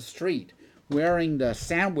going down the street wearing the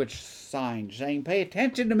sandwich sign saying, pay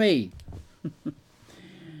attention to me.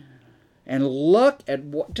 And look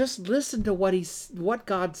at just listen to what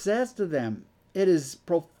God says to them. It is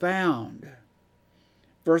profound.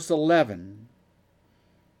 Verse 11.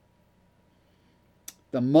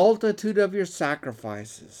 The multitude of your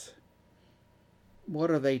sacrifices, what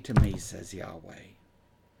are they to me, says Yahweh?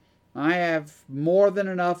 I have more than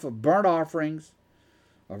enough of burnt offerings,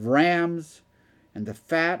 of rams, and the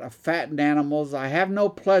fat of fattened animals. I have no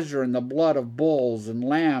pleasure in the blood of bulls and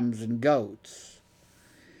lambs and goats.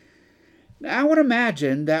 Now, I would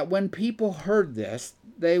imagine that when people heard this,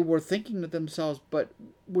 they were thinking to themselves, but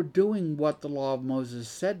we're doing what the law of Moses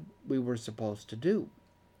said we were supposed to do.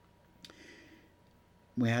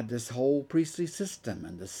 We had this whole priestly system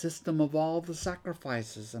and the system of all the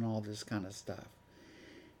sacrifices and all this kind of stuff.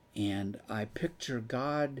 And I picture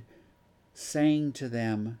God saying to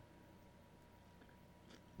them,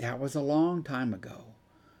 that was a long time ago.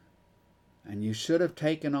 And you should have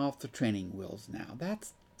taken off the training wheels now. That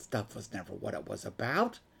stuff was never what it was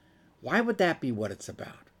about. Why would that be what it's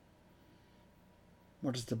about?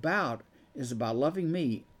 What it's about is about loving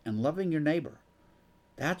me and loving your neighbor.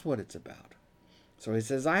 That's what it's about. So he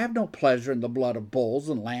says, I have no pleasure in the blood of bulls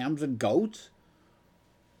and lambs and goats.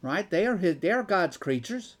 Right? They are God's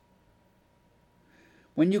creatures.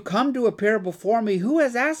 When you come to appear before me, who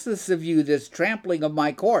has asked this of you, this trampling of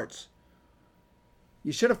my courts?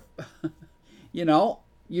 You should have,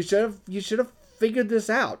 you should have figured this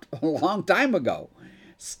out a long time ago.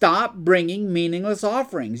 Stop bringing meaningless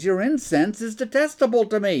offerings. Your incense is detestable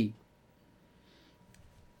to me.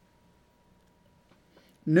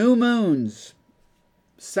 New moons,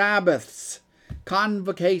 Sabbaths,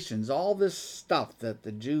 convocations, all this stuff that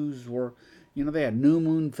the Jews were, they had new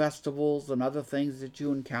moon festivals and other things that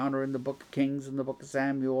you encounter in the book of Kings and the book of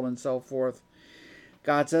Samuel and so forth.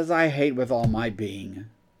 God says, I hate with all my being.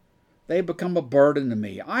 They become a burden to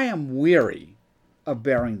me. I am weary of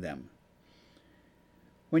bearing them.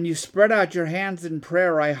 When you spread out your hands in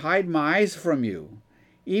prayer, I hide my eyes from you.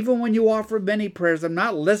 Even when you offer many prayers, I'm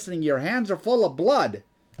not listening. Your hands are full of blood.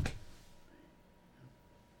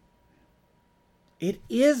 It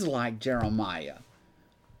is like Jeremiah,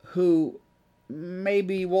 who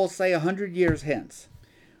maybe we'll say 100 years hence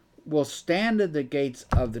will stand at the gates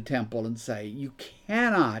of the temple and say, you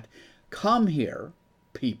cannot come here,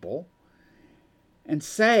 people, and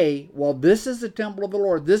say, well, this is the temple of the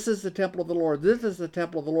Lord, this is the temple of the Lord, this is the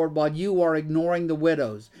temple of the Lord, while you are ignoring the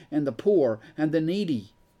widows and the poor and the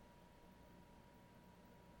needy.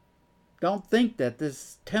 Don't think that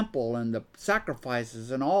this temple and the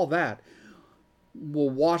sacrifices and all that will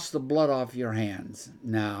wash the blood off your hands.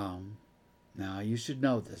 No, you should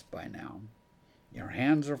know this by now. Your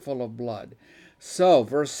hands are full of blood. So,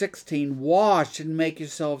 verse 16, wash and make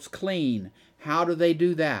yourselves clean. How do they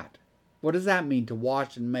do that? What does that mean, to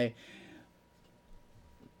wash and make?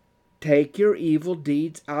 Take your evil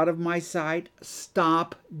deeds out of my sight.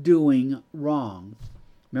 Stop doing wrong.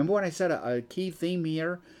 Remember when I said a key theme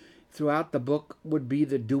here throughout the book would be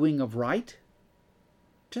the doing of right?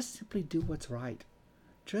 Just simply do what's right.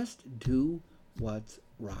 Just do what's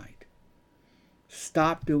right.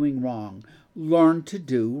 Stop doing wrong. Learn to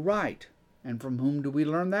do right. And from whom do we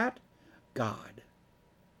learn that? God.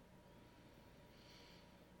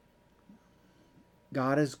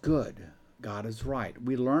 God is good. God is right.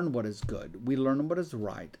 We learn what is good. We learn what is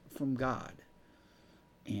right from God.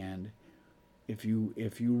 And if you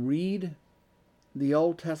read the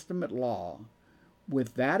Old Testament law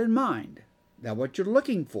with that in mind, that what you're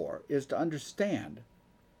looking for is to understand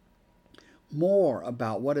more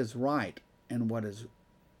about what is right and what is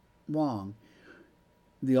wrong,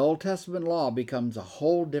 the Old Testament law becomes a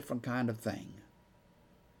whole different kind of thing.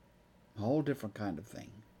 A whole different kind of thing.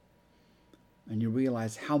 And you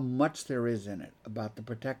realize how much there is in it about the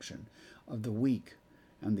protection of the weak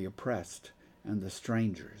and the oppressed and the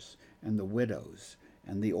strangers and the widows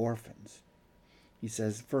and the orphans. He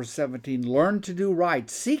says, verse 17, learn to do right,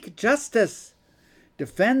 seek justice,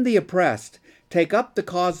 defend the oppressed, take up the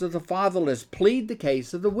cause of the fatherless, plead the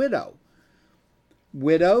case of the widow.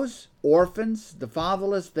 Widows, orphans, the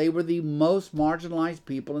fatherless, they were the most marginalized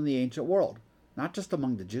people in the ancient world, not just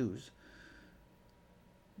among the Jews.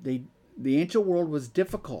 The ancient world was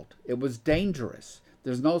difficult. It was dangerous.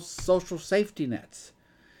 There's no social safety nets.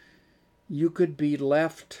 You could be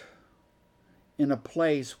left in a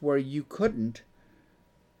place where you couldn't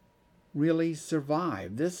really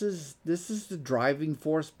survive. This is the driving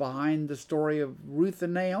force behind the story of Ruth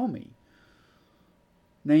and Naomi.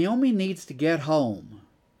 Naomi needs to get home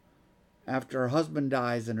after her husband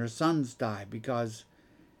dies and her sons die because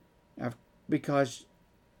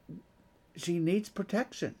she needs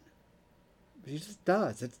protection. She just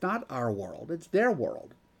does. It's not our world. It's their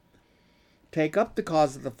world. Take up the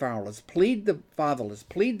cause of the fatherless, plead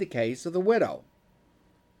the case of the widow.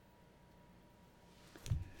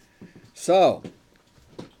 So,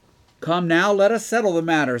 come now, let us settle the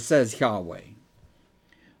matter, says Yahweh.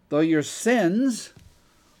 Though your sins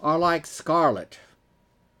are like scarlet.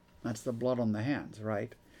 That's the blood on the hands,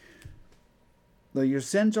 right? Though your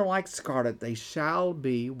sins are like scarlet, they shall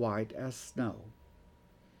be white as snow.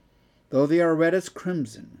 Though they are red as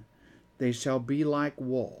crimson, they shall be like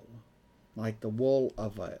wool, like the wool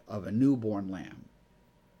of a newborn lamb.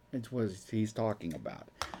 It's what he's talking about.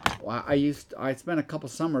 I spent a couple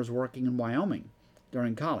summers working in Wyoming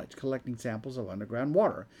during college, collecting samples of underground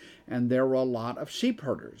water, and there were a lot of sheep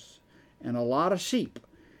herders and a lot of sheep.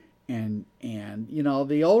 And you know,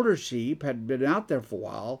 the older sheep had been out there for a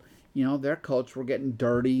while. You know, their coats were getting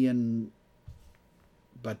dirty,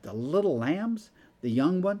 but the little lambs, the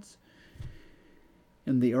young ones,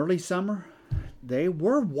 in the early summer, they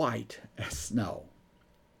were white as snow.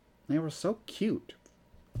 They were so cute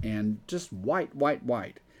and just white, white,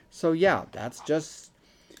 white. So yeah, that's just,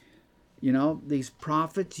 you know, these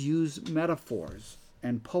prophets use metaphors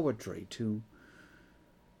and poetry to.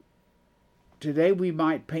 Today we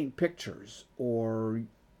might paint pictures or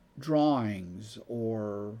drawings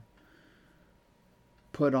or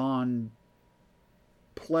put on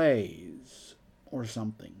plays or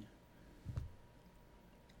something.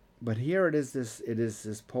 But here it is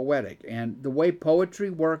this poetic. And the way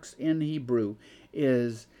poetry works in Hebrew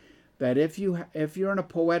is that if you're in a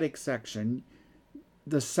poetic section,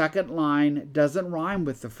 the second line doesn't rhyme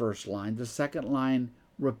with the first line. The second line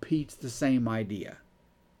repeats the same idea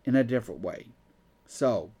in a different way.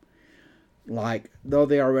 So, like, though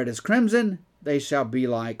they are red as crimson, they shall be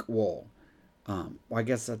like wool. I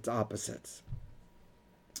guess that's opposites.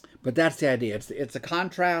 But that's the idea. It's a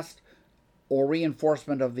contrast or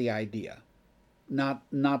reinforcement of the idea, not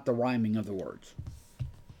the rhyming of the words.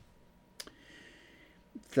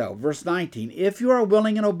 So, verse 19, if you are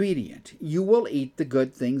willing and obedient, you will eat the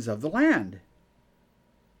good things of the land.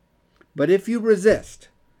 But if you resist,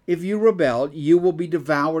 if you rebel, you will be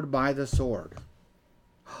devoured by the sword.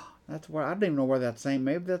 That's where, I don't even know where that's saying.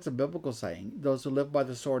 Maybe that's a biblical saying. Those who live by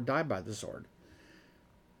the sword die by the sword.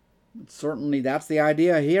 Certainly that's the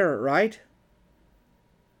idea here, right?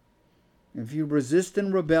 If you resist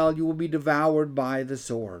and rebel, you will be devoured by the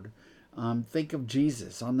sword. Think of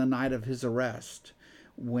Jesus on the night of his arrest,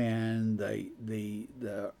 when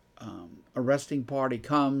the arresting party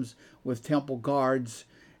comes with temple guards,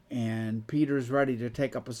 and Peter's ready to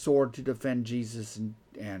take up a sword to defend Jesus,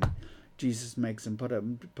 and Jesus makes him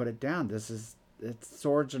put it down.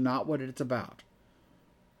 Swords are not what it's about.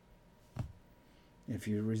 If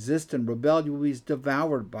you resist and rebel, you will be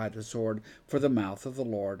devoured by the sword, for the mouth of the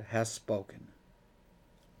Lord has spoken.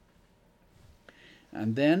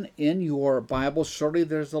 And then in your Bible, surely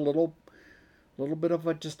there's a little bit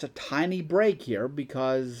of just a tiny break here,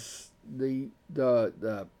 because the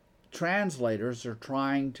translators are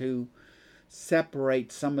trying to separate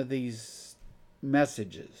some of these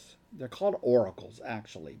messages. They're called oracles,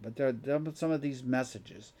 actually, but they're some of these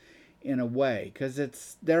messages in a way, because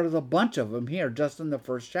there's a bunch of them here just in the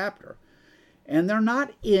first chapter, and they're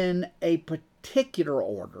not in a particular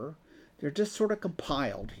order. They're just sort of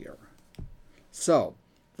compiled here. So,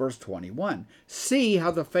 verse 21, see how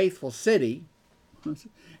the faithful city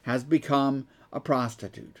has become a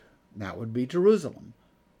prostitute. That would be Jerusalem.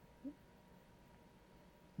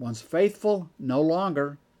 Once faithful, no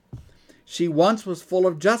longer. She once was full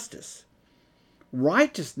of justice.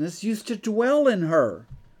 Righteousness used to dwell in her,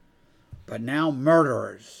 but now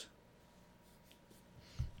murderers.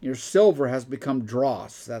 Your silver has become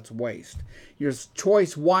dross, that's waste. Your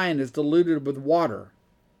choice wine is diluted with water.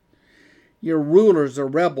 Your rulers are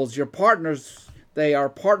rebels. Your partners, They are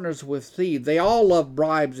partners with thieves. They all love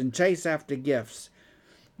bribes and chase after gifts.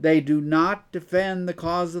 They do not defend the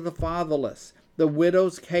cause of the fatherless. The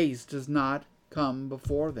widow's case does not come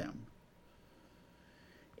before them.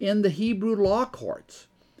 In the Hebrew law courts,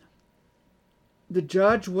 the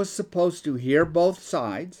judge was supposed to hear both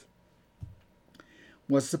sides,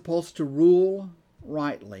 was supposed to rule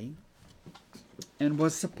rightly, and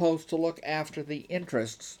was supposed to look after the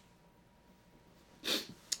interests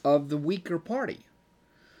of the weaker party.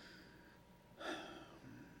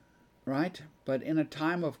 Right? But in a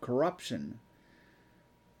time of corruption,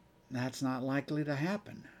 that's not likely to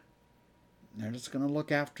happen. They're just going to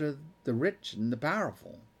look after the rich and the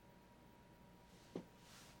powerful.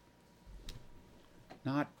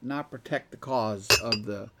 Not protect the cause of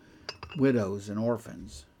the widows and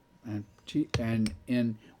orphans. And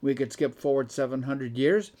we could skip forward 700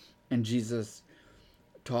 years, and Jesus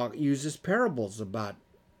uses parables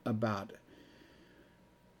about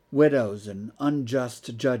widows and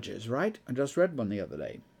unjust judges, right? I just read one the other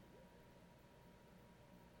day.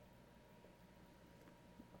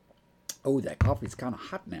 Oh, that coffee's kind of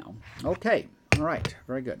hot now. Okay, all right,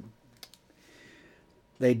 very good.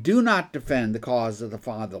 They do not defend the cause of the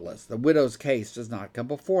fatherless. The widow's case does not come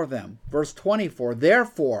before them. Verse 24,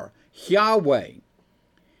 therefore, Yahweh,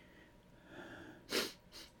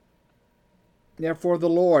 therefore the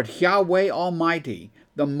Lord, Yahweh Almighty,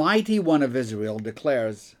 the mighty one of Israel,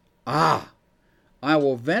 declares, I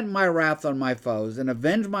will vent my wrath on my foes and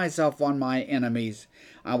avenge myself on my enemies.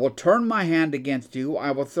 I will turn my hand against you.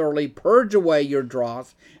 I will thoroughly purge away your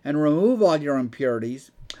dross and remove all your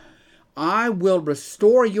impurities. I will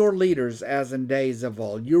restore your leaders as in days of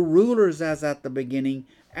old, your rulers as at the beginning.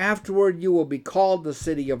 Afterward you will be called the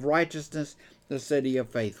city of righteousness, the city of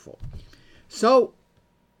faithful. So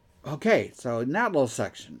in that little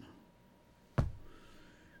section,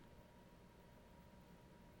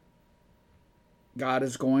 God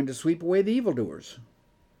is going to sweep away the evildoers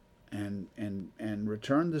and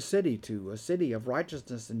return the city to a city of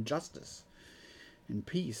righteousness and justice and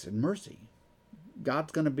peace and mercy.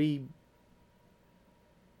 God's going to be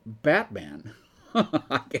Batman,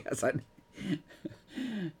 I guess.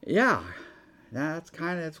 Yeah, that's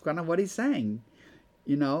kind of what he's saying.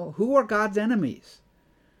 You know, who are God's enemies?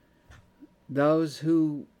 Those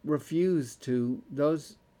who refuse to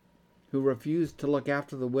look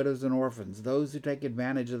after the widows and orphans, those who take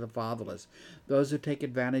advantage of the fatherless, those who take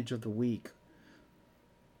advantage of the weak,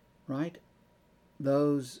 right?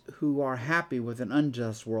 Those who are happy with an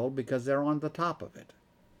unjust world because they're on the top of it.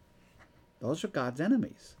 Those are God's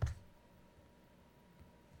enemies.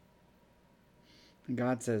 And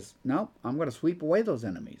God says, no, I'm going to sweep away those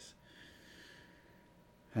enemies.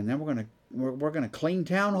 And then we're going to clean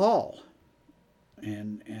town hall.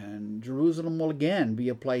 And Jerusalem will again be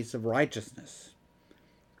a place of righteousness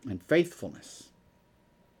and faithfulness.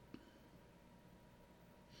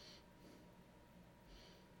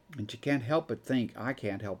 And I can't help but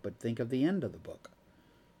think of the end of the book.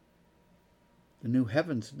 The new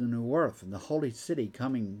heavens and the new earth and the holy city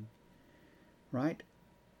coming, right?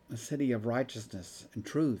 A city of righteousness and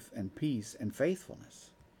truth and peace and faithfulness.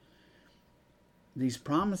 These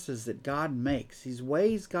promises that God makes, these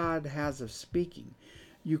ways God has of speaking,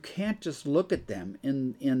 you can't just look at them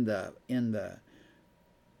in the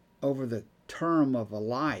over the term of a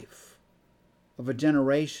life, of a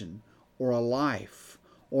generation, or a life,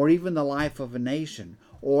 or even the life of a nation,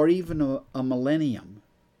 or even a millennium.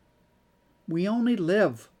 We only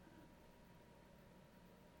live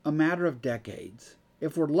a matter of decades.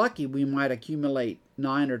 If we're lucky, we might accumulate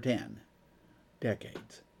 9 or 10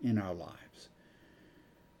 decades in our lives.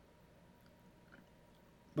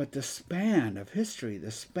 But the span of history,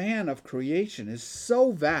 the span of creation is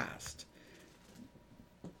so vast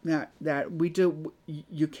that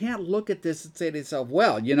you can't look at this and say to yourself,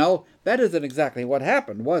 well, that isn't exactly what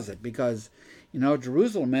happened, was it? Because,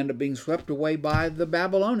 Jerusalem ended up being swept away by the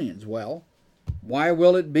Babylonians. Well, why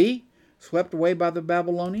will it be swept away by the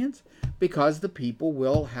Babylonians? Because the people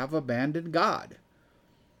will have abandoned God.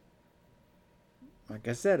 Like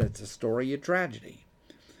I said, it's a story of tragedy.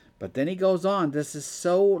 But then he goes on, this is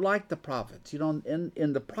so like the prophets.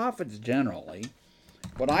 In the prophets generally,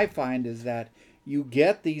 what I find is that you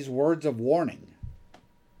get these words of warning,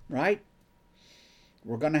 right?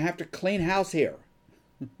 We're going to have to clean house here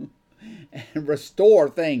and restore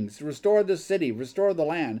things, restore the city, restore the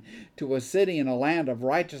land to a city and a land of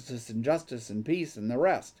righteousness and justice and peace and the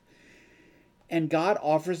rest. And God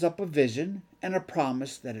offers up a vision and a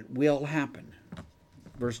promise that it will happen.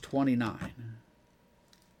 Verse 29.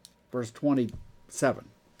 Verse 27.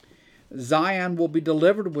 Zion will be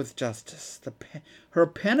delivered with justice, her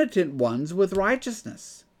penitent ones with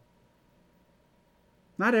righteousness.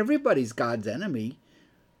 Not everybody's God's enemy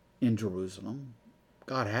in Jerusalem.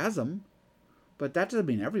 God has them, but that doesn't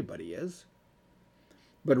mean everybody is.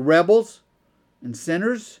 But rebels and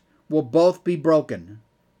sinners will both be broken,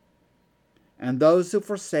 and those who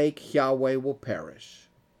forsake Yahweh will perish.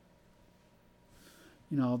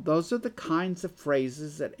 You know, those are the kinds of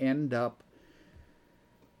phrases that end up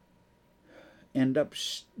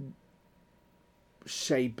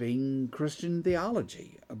shaping Christian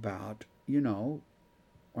theology about, you know,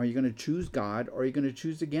 are you going to choose God or are you going to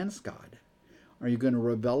choose against God? Are you going to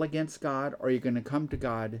rebel against God or are you going to come to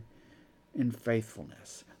God in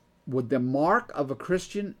faithfulness? With the mark of a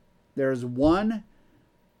Christian, there's one,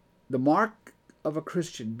 the mark of a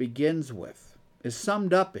Christian begins with, is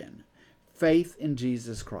summed up in faith in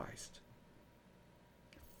Jesus Christ.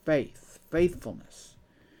 Faith, faithfulness,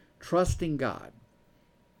 trusting God,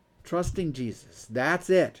 trusting Jesus. That's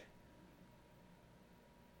it.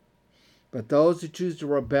 But those who choose to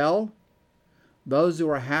rebel, those who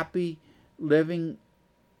are happy living,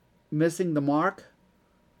 missing the mark,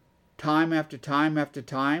 time after time after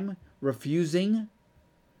time, refusing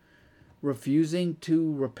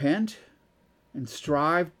to repent and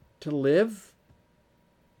strive to live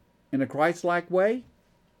in a Christ-like way,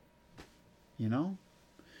 you know,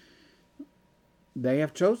 they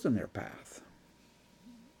have chosen their path.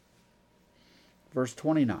 Verse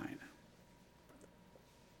 29.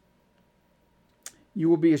 You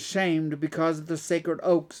will be ashamed because of the sacred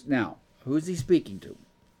oaks. Now, who is he speaking to?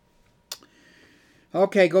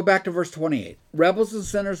 Okay, go back to verse 28. Rebels and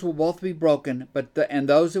sinners will both be broken, and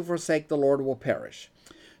those who forsake the Lord will perish.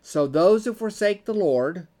 So those who forsake the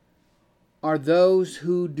Lord are those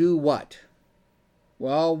who do what?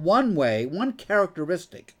 Well, one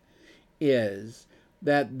characteristic is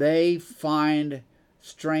that they find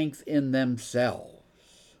strength in themselves,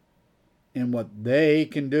 in what they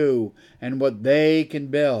can do and what they can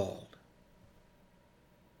build.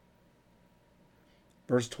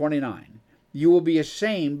 Verse 29. You will be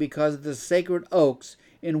ashamed because of the sacred oaks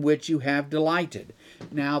in which you have delighted.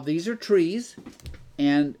 Now, these are trees,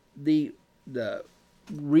 and the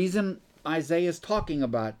reason Isaiah is talking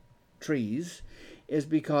about trees is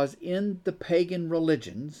because in the pagan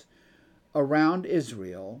religions around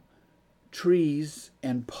Israel, trees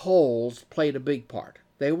and poles played a big part.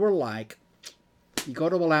 They were like, you go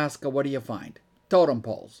to Alaska, what do you find? Totem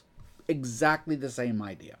poles. Exactly the same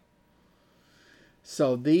idea.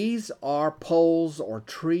 So these are poles or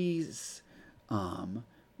trees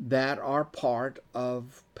that are part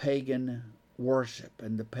of pagan worship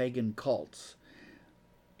and the pagan cults.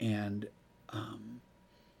 And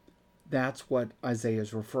that's what Isaiah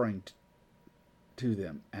is referring to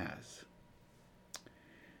them as.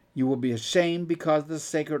 You will be ashamed because of the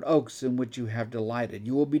sacred oaks in which you have delighted.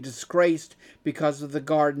 You will be disgraced because of the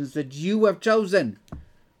gardens that you have chosen.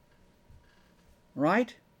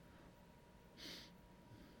 Right?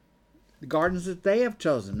 The gardens that they have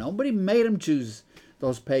chosen. Nobody made them choose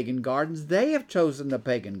those pagan gardens. They have chosen the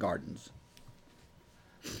pagan gardens.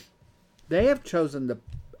 They have chosen the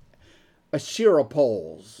Asherah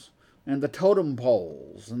poles and the totem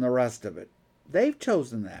poles and the rest of it. They've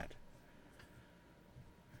chosen that.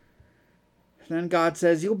 Then God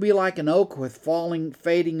says, you'll be like an oak with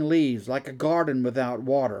fading leaves, like a garden without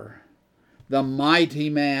water. The mighty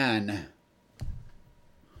man.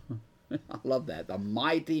 I love that. The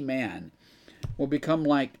mighty man will become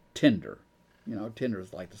like tinder. You know, tinder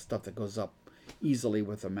is like the stuff that goes up easily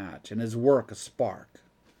with a match, and his work a spark.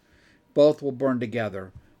 Both will burn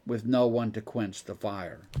together with no one to quench the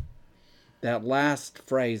fire. That last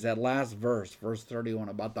phrase, that last verse, verse 31,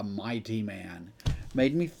 about the mighty man,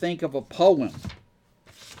 made me think of a poem.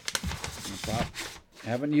 I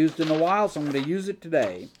haven't used it in a while, so I'm going to use it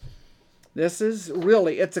today. This is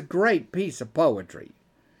really, it's a great piece of poetry.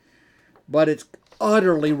 But it's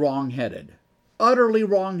utterly wrong-headed. Utterly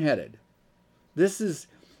wrong-headed. This is,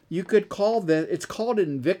 you could call this, it's called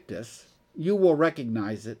Invictus. You will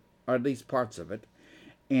recognize it, or at least parts of it.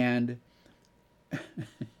 And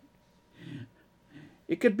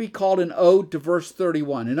it could be called an ode to verse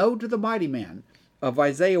 31, an ode to the mighty man of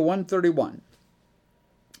Isaiah 131,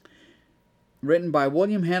 written by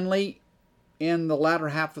William Henley in the latter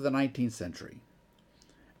half of the 19th century.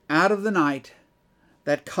 Out of the night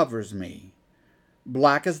that covers me,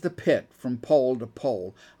 black as the pit from pole to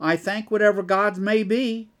pole, I thank whatever gods may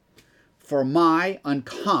be for my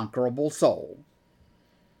unconquerable soul.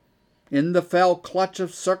 In the fell clutch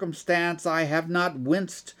of circumstance I have not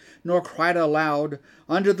winced nor cried aloud.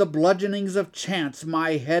 Under the bludgeonings of chance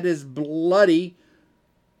my head is bloody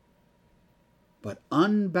but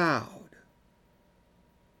unbowed,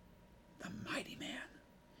 the mighty man.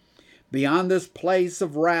 Beyond this place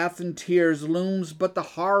of wrath and tears looms but the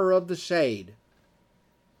horror of the shade.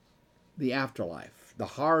 The afterlife. The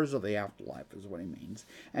horrors of the afterlife is what he means.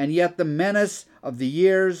 And yet the menace of the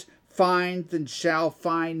years finds and shall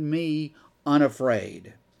find me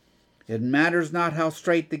unafraid. It matters not how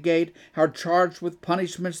strait the gate, how charged with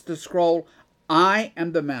punishments the scroll. I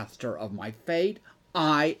am the master of my fate.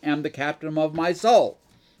 I am the captain of my soul.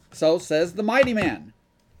 So says the mighty man.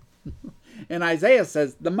 And Isaiah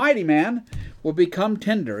says, the mighty man will become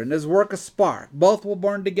tinder and his work a spark. Both will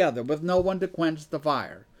burn together with no one to quench the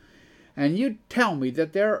fire. And you tell me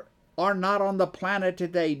that there are not on the planet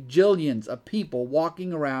today jillions of people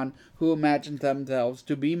walking around who imagine themselves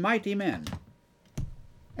to be mighty men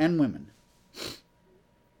and women.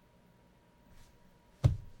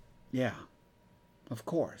 Yeah, of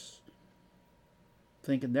course.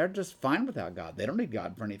 Thinking they're just fine without God. They don't need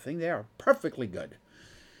God for anything. They are perfectly good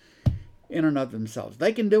in and of themselves.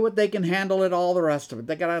 They can do it. They can handle it, all the rest of it.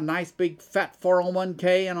 They got a nice big fat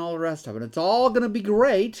 401k and all the rest of it. It's all going to be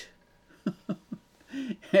great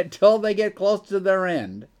until they get close to their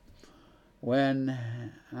end. When,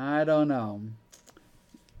 I don't know.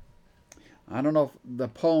 I don't know if the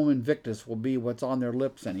poem Invictus will be what's on their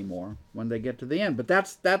lips anymore when they get to the end. But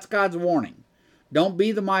that's God's warning. Don't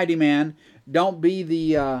be the mighty man. Don't be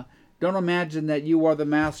the. Don't imagine that you are the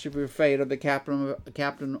master of your fate or the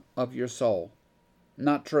captain of your soul.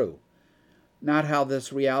 Not true. Not how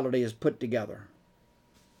this reality is put together.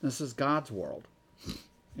 This is God's world,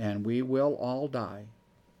 and we will all die.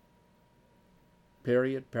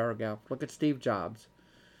 Period. Paragraph. Look at Steve Jobs,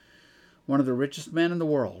 one of the richest men in the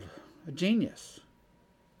world. A genius.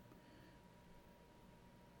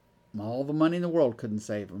 All the money in the world couldn't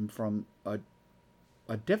save him from a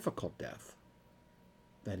difficult death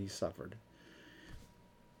that he suffered.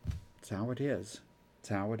 It's how it is. It's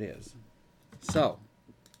how it is. So,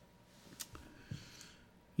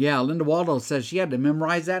 yeah, Linda Waldo says she had to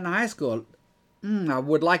memorize that in high school. I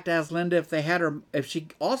would like to ask Linda if she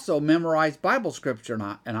also memorized Bible scripture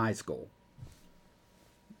in high school.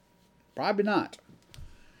 Probably not.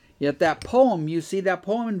 Yet that poem, you see, that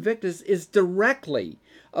poem Invictus is directly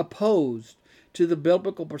opposed to the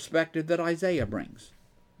biblical perspective that Isaiah brings.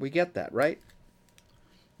 We get that, right?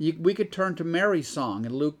 We could turn to Mary's song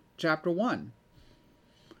in Luke chapter 1.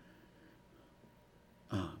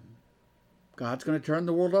 God's going to turn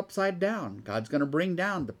the world upside down. God's going to bring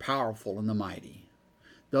down the powerful and the mighty.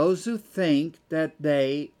 Those who think that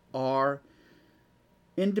they are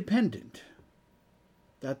independent,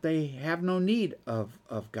 that they have no need of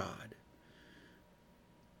God.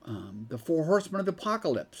 The four horsemen of the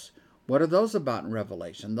apocalypse. What are those about in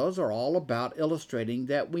Revelation? Those are all about illustrating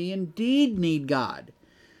that we indeed need God.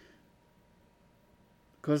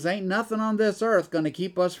 Because ain't nothing on this earth going to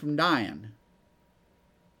keep us from dying.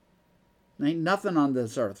 Ain't nothing on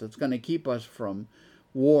this earth that's going to keep us from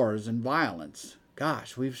wars and violence.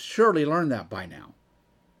 Gosh, we've surely learned that by now.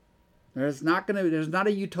 There's not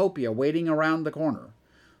a utopia waiting around the corner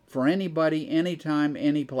for anybody, anytime,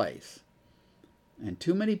 any place. And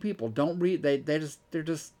too many people don't read. They're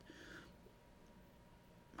just.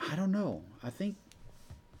 I don't know. I think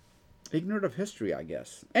ignorant of history, I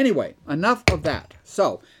guess. Anyway, enough of that.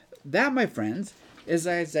 So, that, my friends, is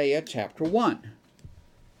Isaiah chapter 1.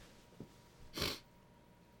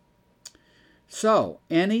 So,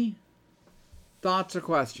 any thoughts or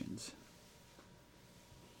questions?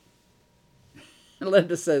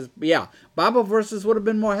 Linda says, yeah, Bible verses would have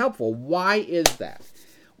been more helpful. Why is that?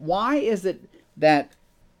 Why is it that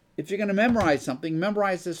if you're going to memorize something,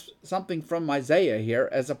 memorize something from Isaiah here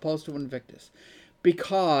as opposed to Invictus?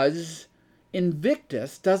 Because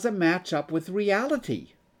Invictus doesn't match up with reality.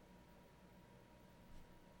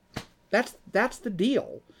 That's the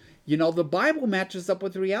deal. You know, the Bible matches up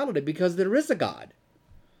with reality because there is a God.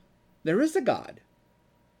 There is a God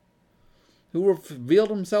who revealed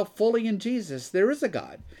himself fully in Jesus. There is a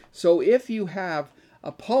God. So if you have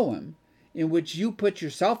a poem in which you put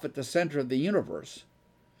yourself at the center of the universe,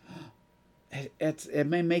 it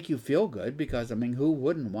may make you feel good because, I mean, who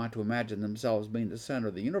wouldn't want to imagine themselves being the center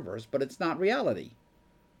of the universe? But it's not reality.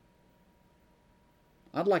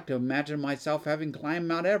 I'd like to imagine myself having climbed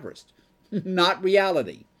Mount Everest. Not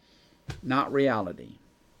reality. Not reality.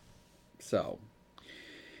 So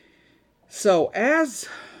as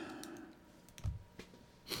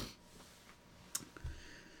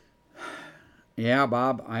yeah,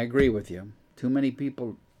 Bob, I agree with you. Too many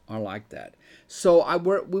people are like that. So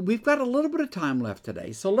we've got a little bit of time left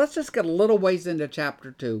today. So let's just get a little ways into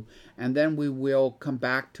chapter 2, and then we will come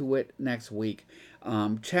back to it next week.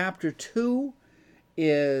 Chapter 2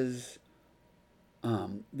 is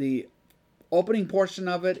the opening portion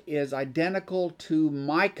of it is identical to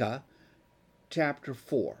Micah chapter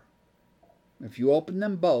 4. If you open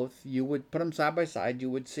them both, you would put them side by side, you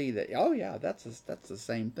would see that, oh yeah, that's the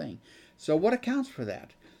same thing. So what accounts for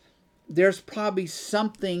that? There's probably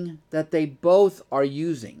something that they both are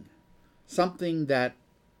using, something that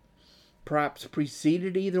perhaps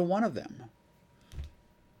preceded either one of them.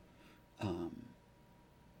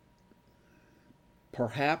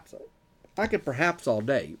 Perhaps, I could perhaps all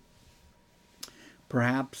day.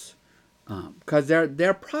 Perhaps, because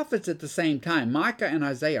they're prophets at the same time. Micah and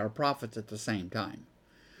Isaiah are prophets at the same time.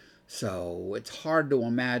 So it's hard to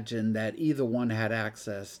imagine that either one had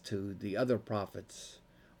access to the other prophets'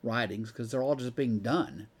 writings, because they're all just being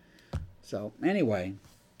done. So anyway,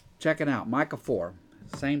 check it out. Micah 4,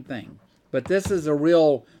 same thing. But this is a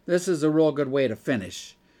real good way to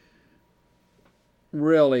finish.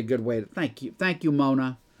 Really good way to thank you,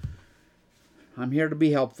 Mona. I'm here to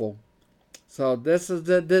be helpful. So this will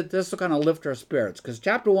kind of lift our spirits, because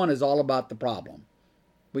chapter 1 is all about the problem.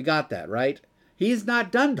 We got that, right? He's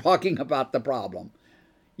not done talking about the problem.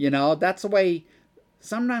 You know, that's the way.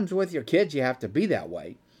 Sometimes with your kids, you have to be that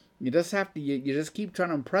way. You just have to. You just keep trying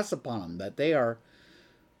to impress upon them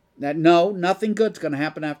that no, nothing good's going to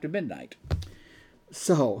happen after midnight.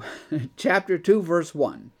 So, chapter 2, verse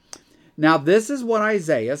 1. Now this is what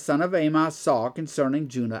Isaiah, son of Amos, saw concerning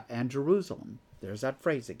Judah and Jerusalem. There's that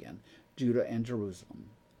phrase again, Judah and Jerusalem.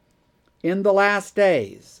 In the last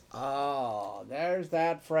days. Oh, there's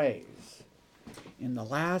that phrase. In the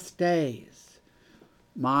last days.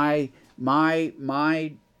 My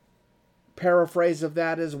paraphrase of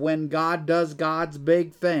that is when God does God's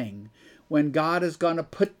big thing. When God is going to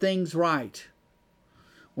put things right.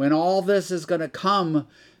 When all this is going to come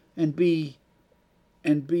and be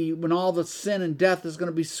when all the sin and death is going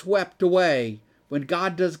to be swept away, when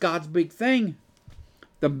God does God's big thing,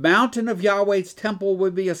 the mountain of Yahweh's temple will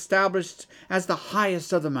be established as the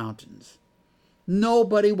highest of the mountains.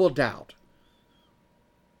 Nobody will doubt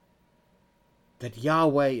that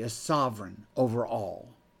Yahweh is sovereign over all,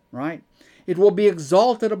 right? It will be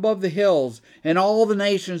exalted above the hills, and all the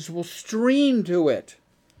nations will stream to it.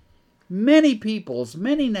 Many peoples,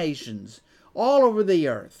 many nations, all over the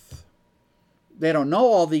earth. They don't know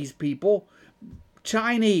all these people.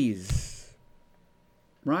 Chinese,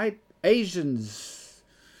 right? Asians,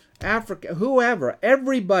 Africa, whoever,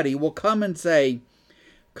 everybody will come and say,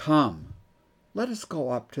 come, let us go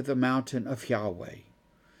up to the mountain of Yahweh,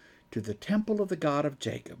 to the temple of the God of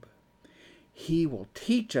Jacob. He will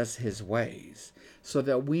teach us his ways, so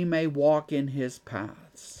that we may walk in his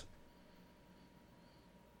paths.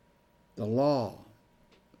 The law,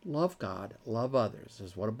 love God, love others,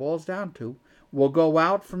 is what it boils down to, will go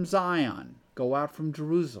out from Zion, go out from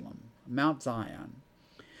Jerusalem, Mount Zion.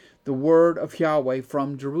 The word of Yahweh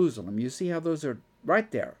from Jerusalem. You see how those are right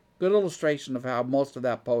there. Good illustration of how most of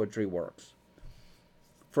that poetry works.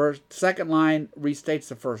 Second line restates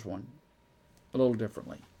the first one a little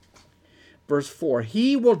differently. Verse 4,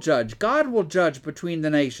 he will judge. God will judge between the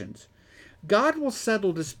nations. God will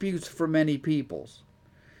settle disputes for many peoples.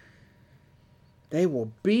 They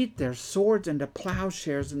will beat their swords into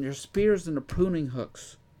plowshares and their spears into pruning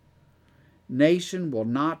hooks. Nation will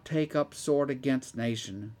not take up sword against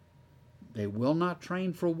nation. They will not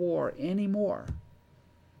train for war anymore.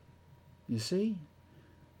 You see?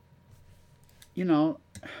 You know,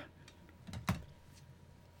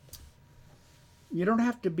 you don't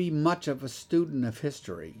have to be much of a student of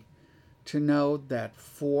history to know that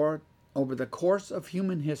over the course of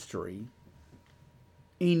human history,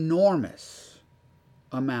 enormous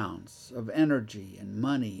amounts of energy and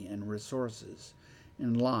money and resources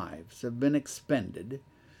and lives have been expended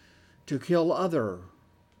to kill other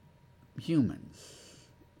humans,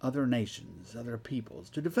 other nations, other peoples,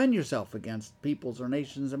 to defend yourself against peoples or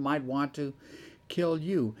nations that might want to kill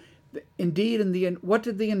you. Indeed, what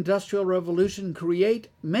did the Industrial Revolution create?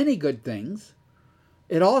 Many good things.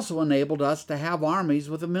 It also enabled us to have armies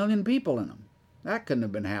with 1 million people in them. That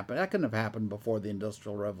couldn't have happened before the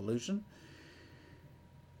Industrial Revolution.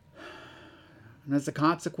 And as a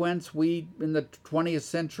consequence, we, in the 20th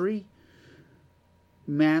century,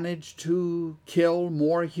 managed to kill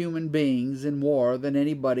more human beings in war than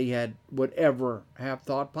anybody would ever have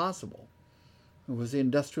thought possible. It was the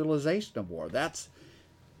industrialization of war. That's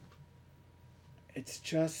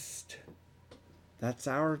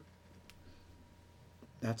our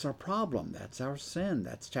problem. That's our sin.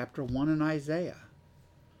 That's chapter 1 in Isaiah.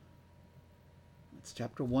 It's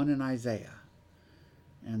chapter 1 in Isaiah.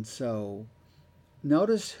 And so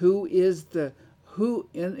notice who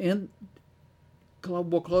in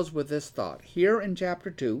we'll close with this thought. Here in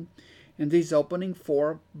chapter 2, in these opening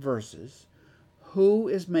 4 verses, who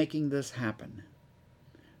is making this happen?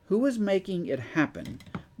 Who is making it happen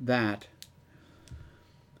that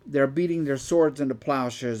they're beating their swords into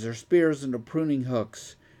plowshares, their spears into pruning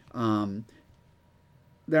hooks?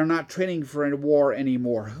 They're not training for a war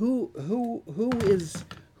anymore. Who's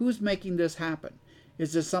making this happen?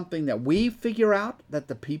 Is this something that we figure out, that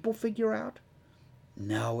the people figure out?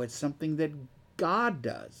 No, it's something that God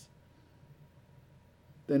does.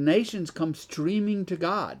 The nations come streaming to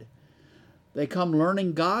God. They come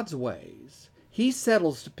learning God's ways. He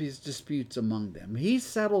settles disputes among them. He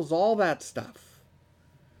settles all that stuff.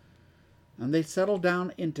 And they settle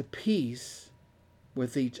down into peace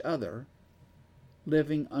with each other,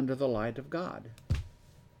 living under the light of God.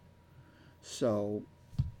 So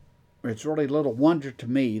it's really little wonder to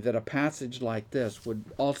me that a passage like this would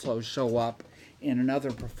also show up in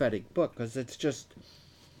another prophetic book, because it's just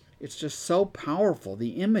so powerful.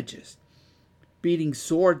 The images, beating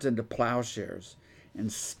swords into plowshares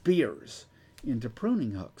and spears into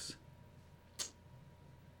pruning hooks.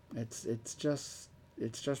 It's just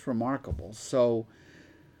remarkable. So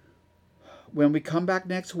when we come back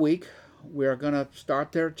next week, we're going to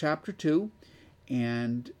start there at chapter 2,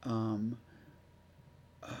 and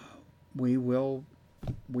we will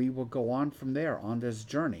go on from there on this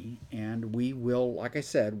journey, and we will, like I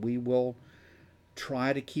said, we will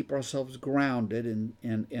try to keep ourselves grounded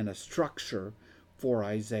in a structure for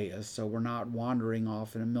Isaiah, so we're not wandering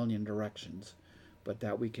off in a million directions, but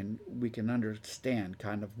that we can understand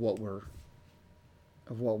kind of what we're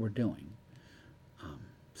doing.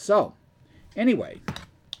 So anyway,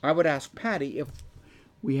 I would ask Patty if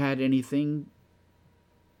we had anything.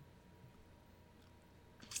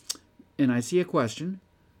 And I see a question.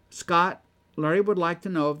 Scott, Larry would like to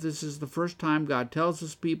know if this is the first time God tells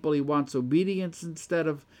his people he wants obedience instead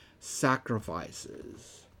of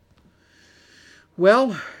sacrifices.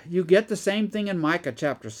 Well, you get the same thing in Micah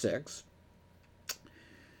chapter 6.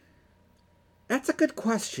 That's a good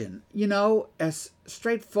question. As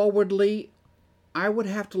straightforwardly, I would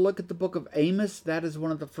have to look at the book of Amos. That is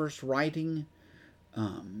one of the first writing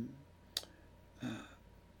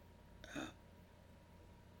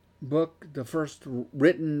book, the first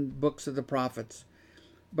written books of the prophets.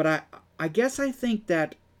 But I guess I think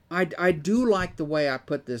that I do like the way I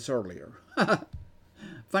put this earlier.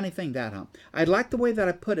 Funny thing that, huh? I like the way that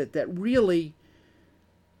I put it, that really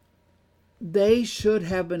they should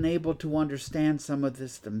have been able to understand some of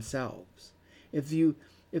this themselves.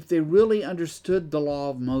 If they really understood the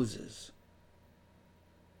law of Moses,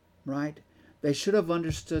 right? They should have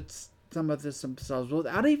understood some of this themselves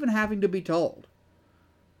without even having to be told.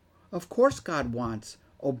 Of course God wants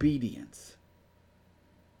obedience.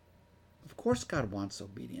 Of course God wants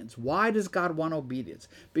obedience. Why does God want obedience?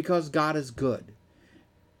 Because God is good.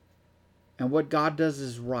 And what God does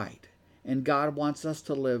is right. And God wants us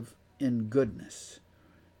to live in goodness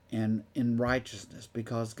and in righteousness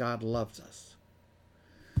because God loves us.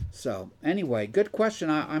 So anyway, good question.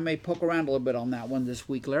 I may poke around a little bit on that one this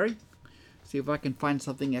week, Larry. See if I can find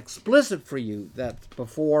something explicit for you that's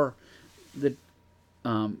before the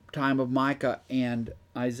time of Micah and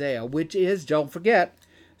Isaiah, which is, don't forget,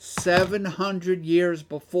 700 years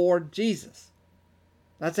before Jesus.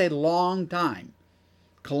 That's a long time.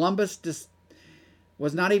 Columbus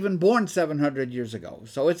was not even born 700 years ago,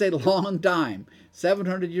 so it's a long time.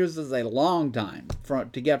 700 years is a long time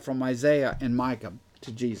to get from Isaiah and Micah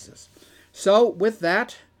to Jesus. So with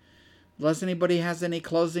that, unless anybody has any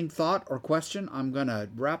closing thought or question, I'm going to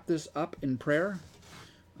wrap this up in prayer.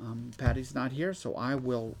 Patty's not here, so I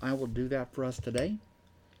will do that for us today.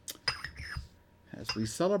 As we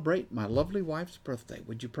celebrate my lovely wife's birthday,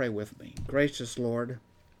 would you pray with me? Gracious Lord,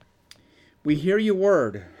 we hear your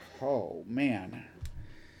word. Oh man,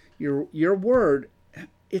 your word,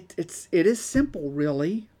 it is simple,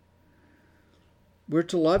 really. We're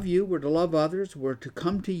to love you. We're to love others. We're to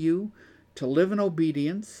come to you, to live in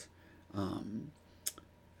obedience,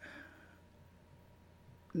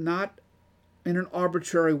 not in an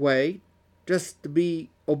arbitrary way, just to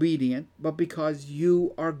be obedient, but because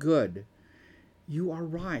you are good. You are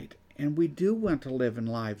right, and we do want to live in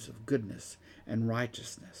lives of goodness and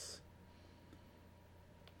righteousness.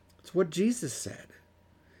 It's what Jesus said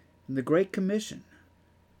in the Great Commission.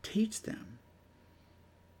 Teach them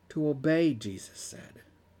to obey, Jesus said,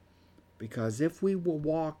 because if we will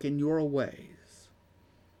walk in your ways,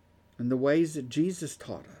 in the ways that Jesus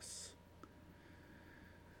taught us,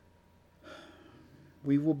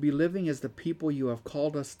 we will be living as the people you have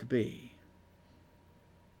called us to be.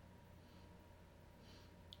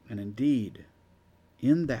 And indeed,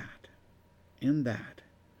 in that, in that,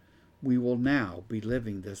 we will now be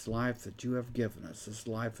living this life that you have given us, this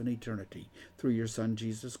life in eternity, through your Son,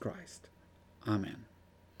 Jesus Christ. Amen.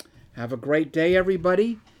 Have a great day,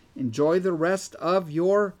 everybody. Enjoy the rest of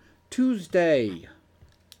your Tuesday.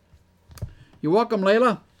 You're welcome,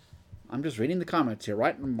 Layla. I'm just reading the comments here,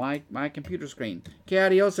 right on my computer screen. Okay,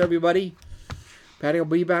 adios, everybody. Patty will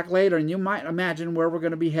be back later, and you might imagine where we're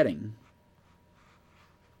going to be heading.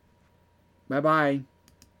 Bye-bye.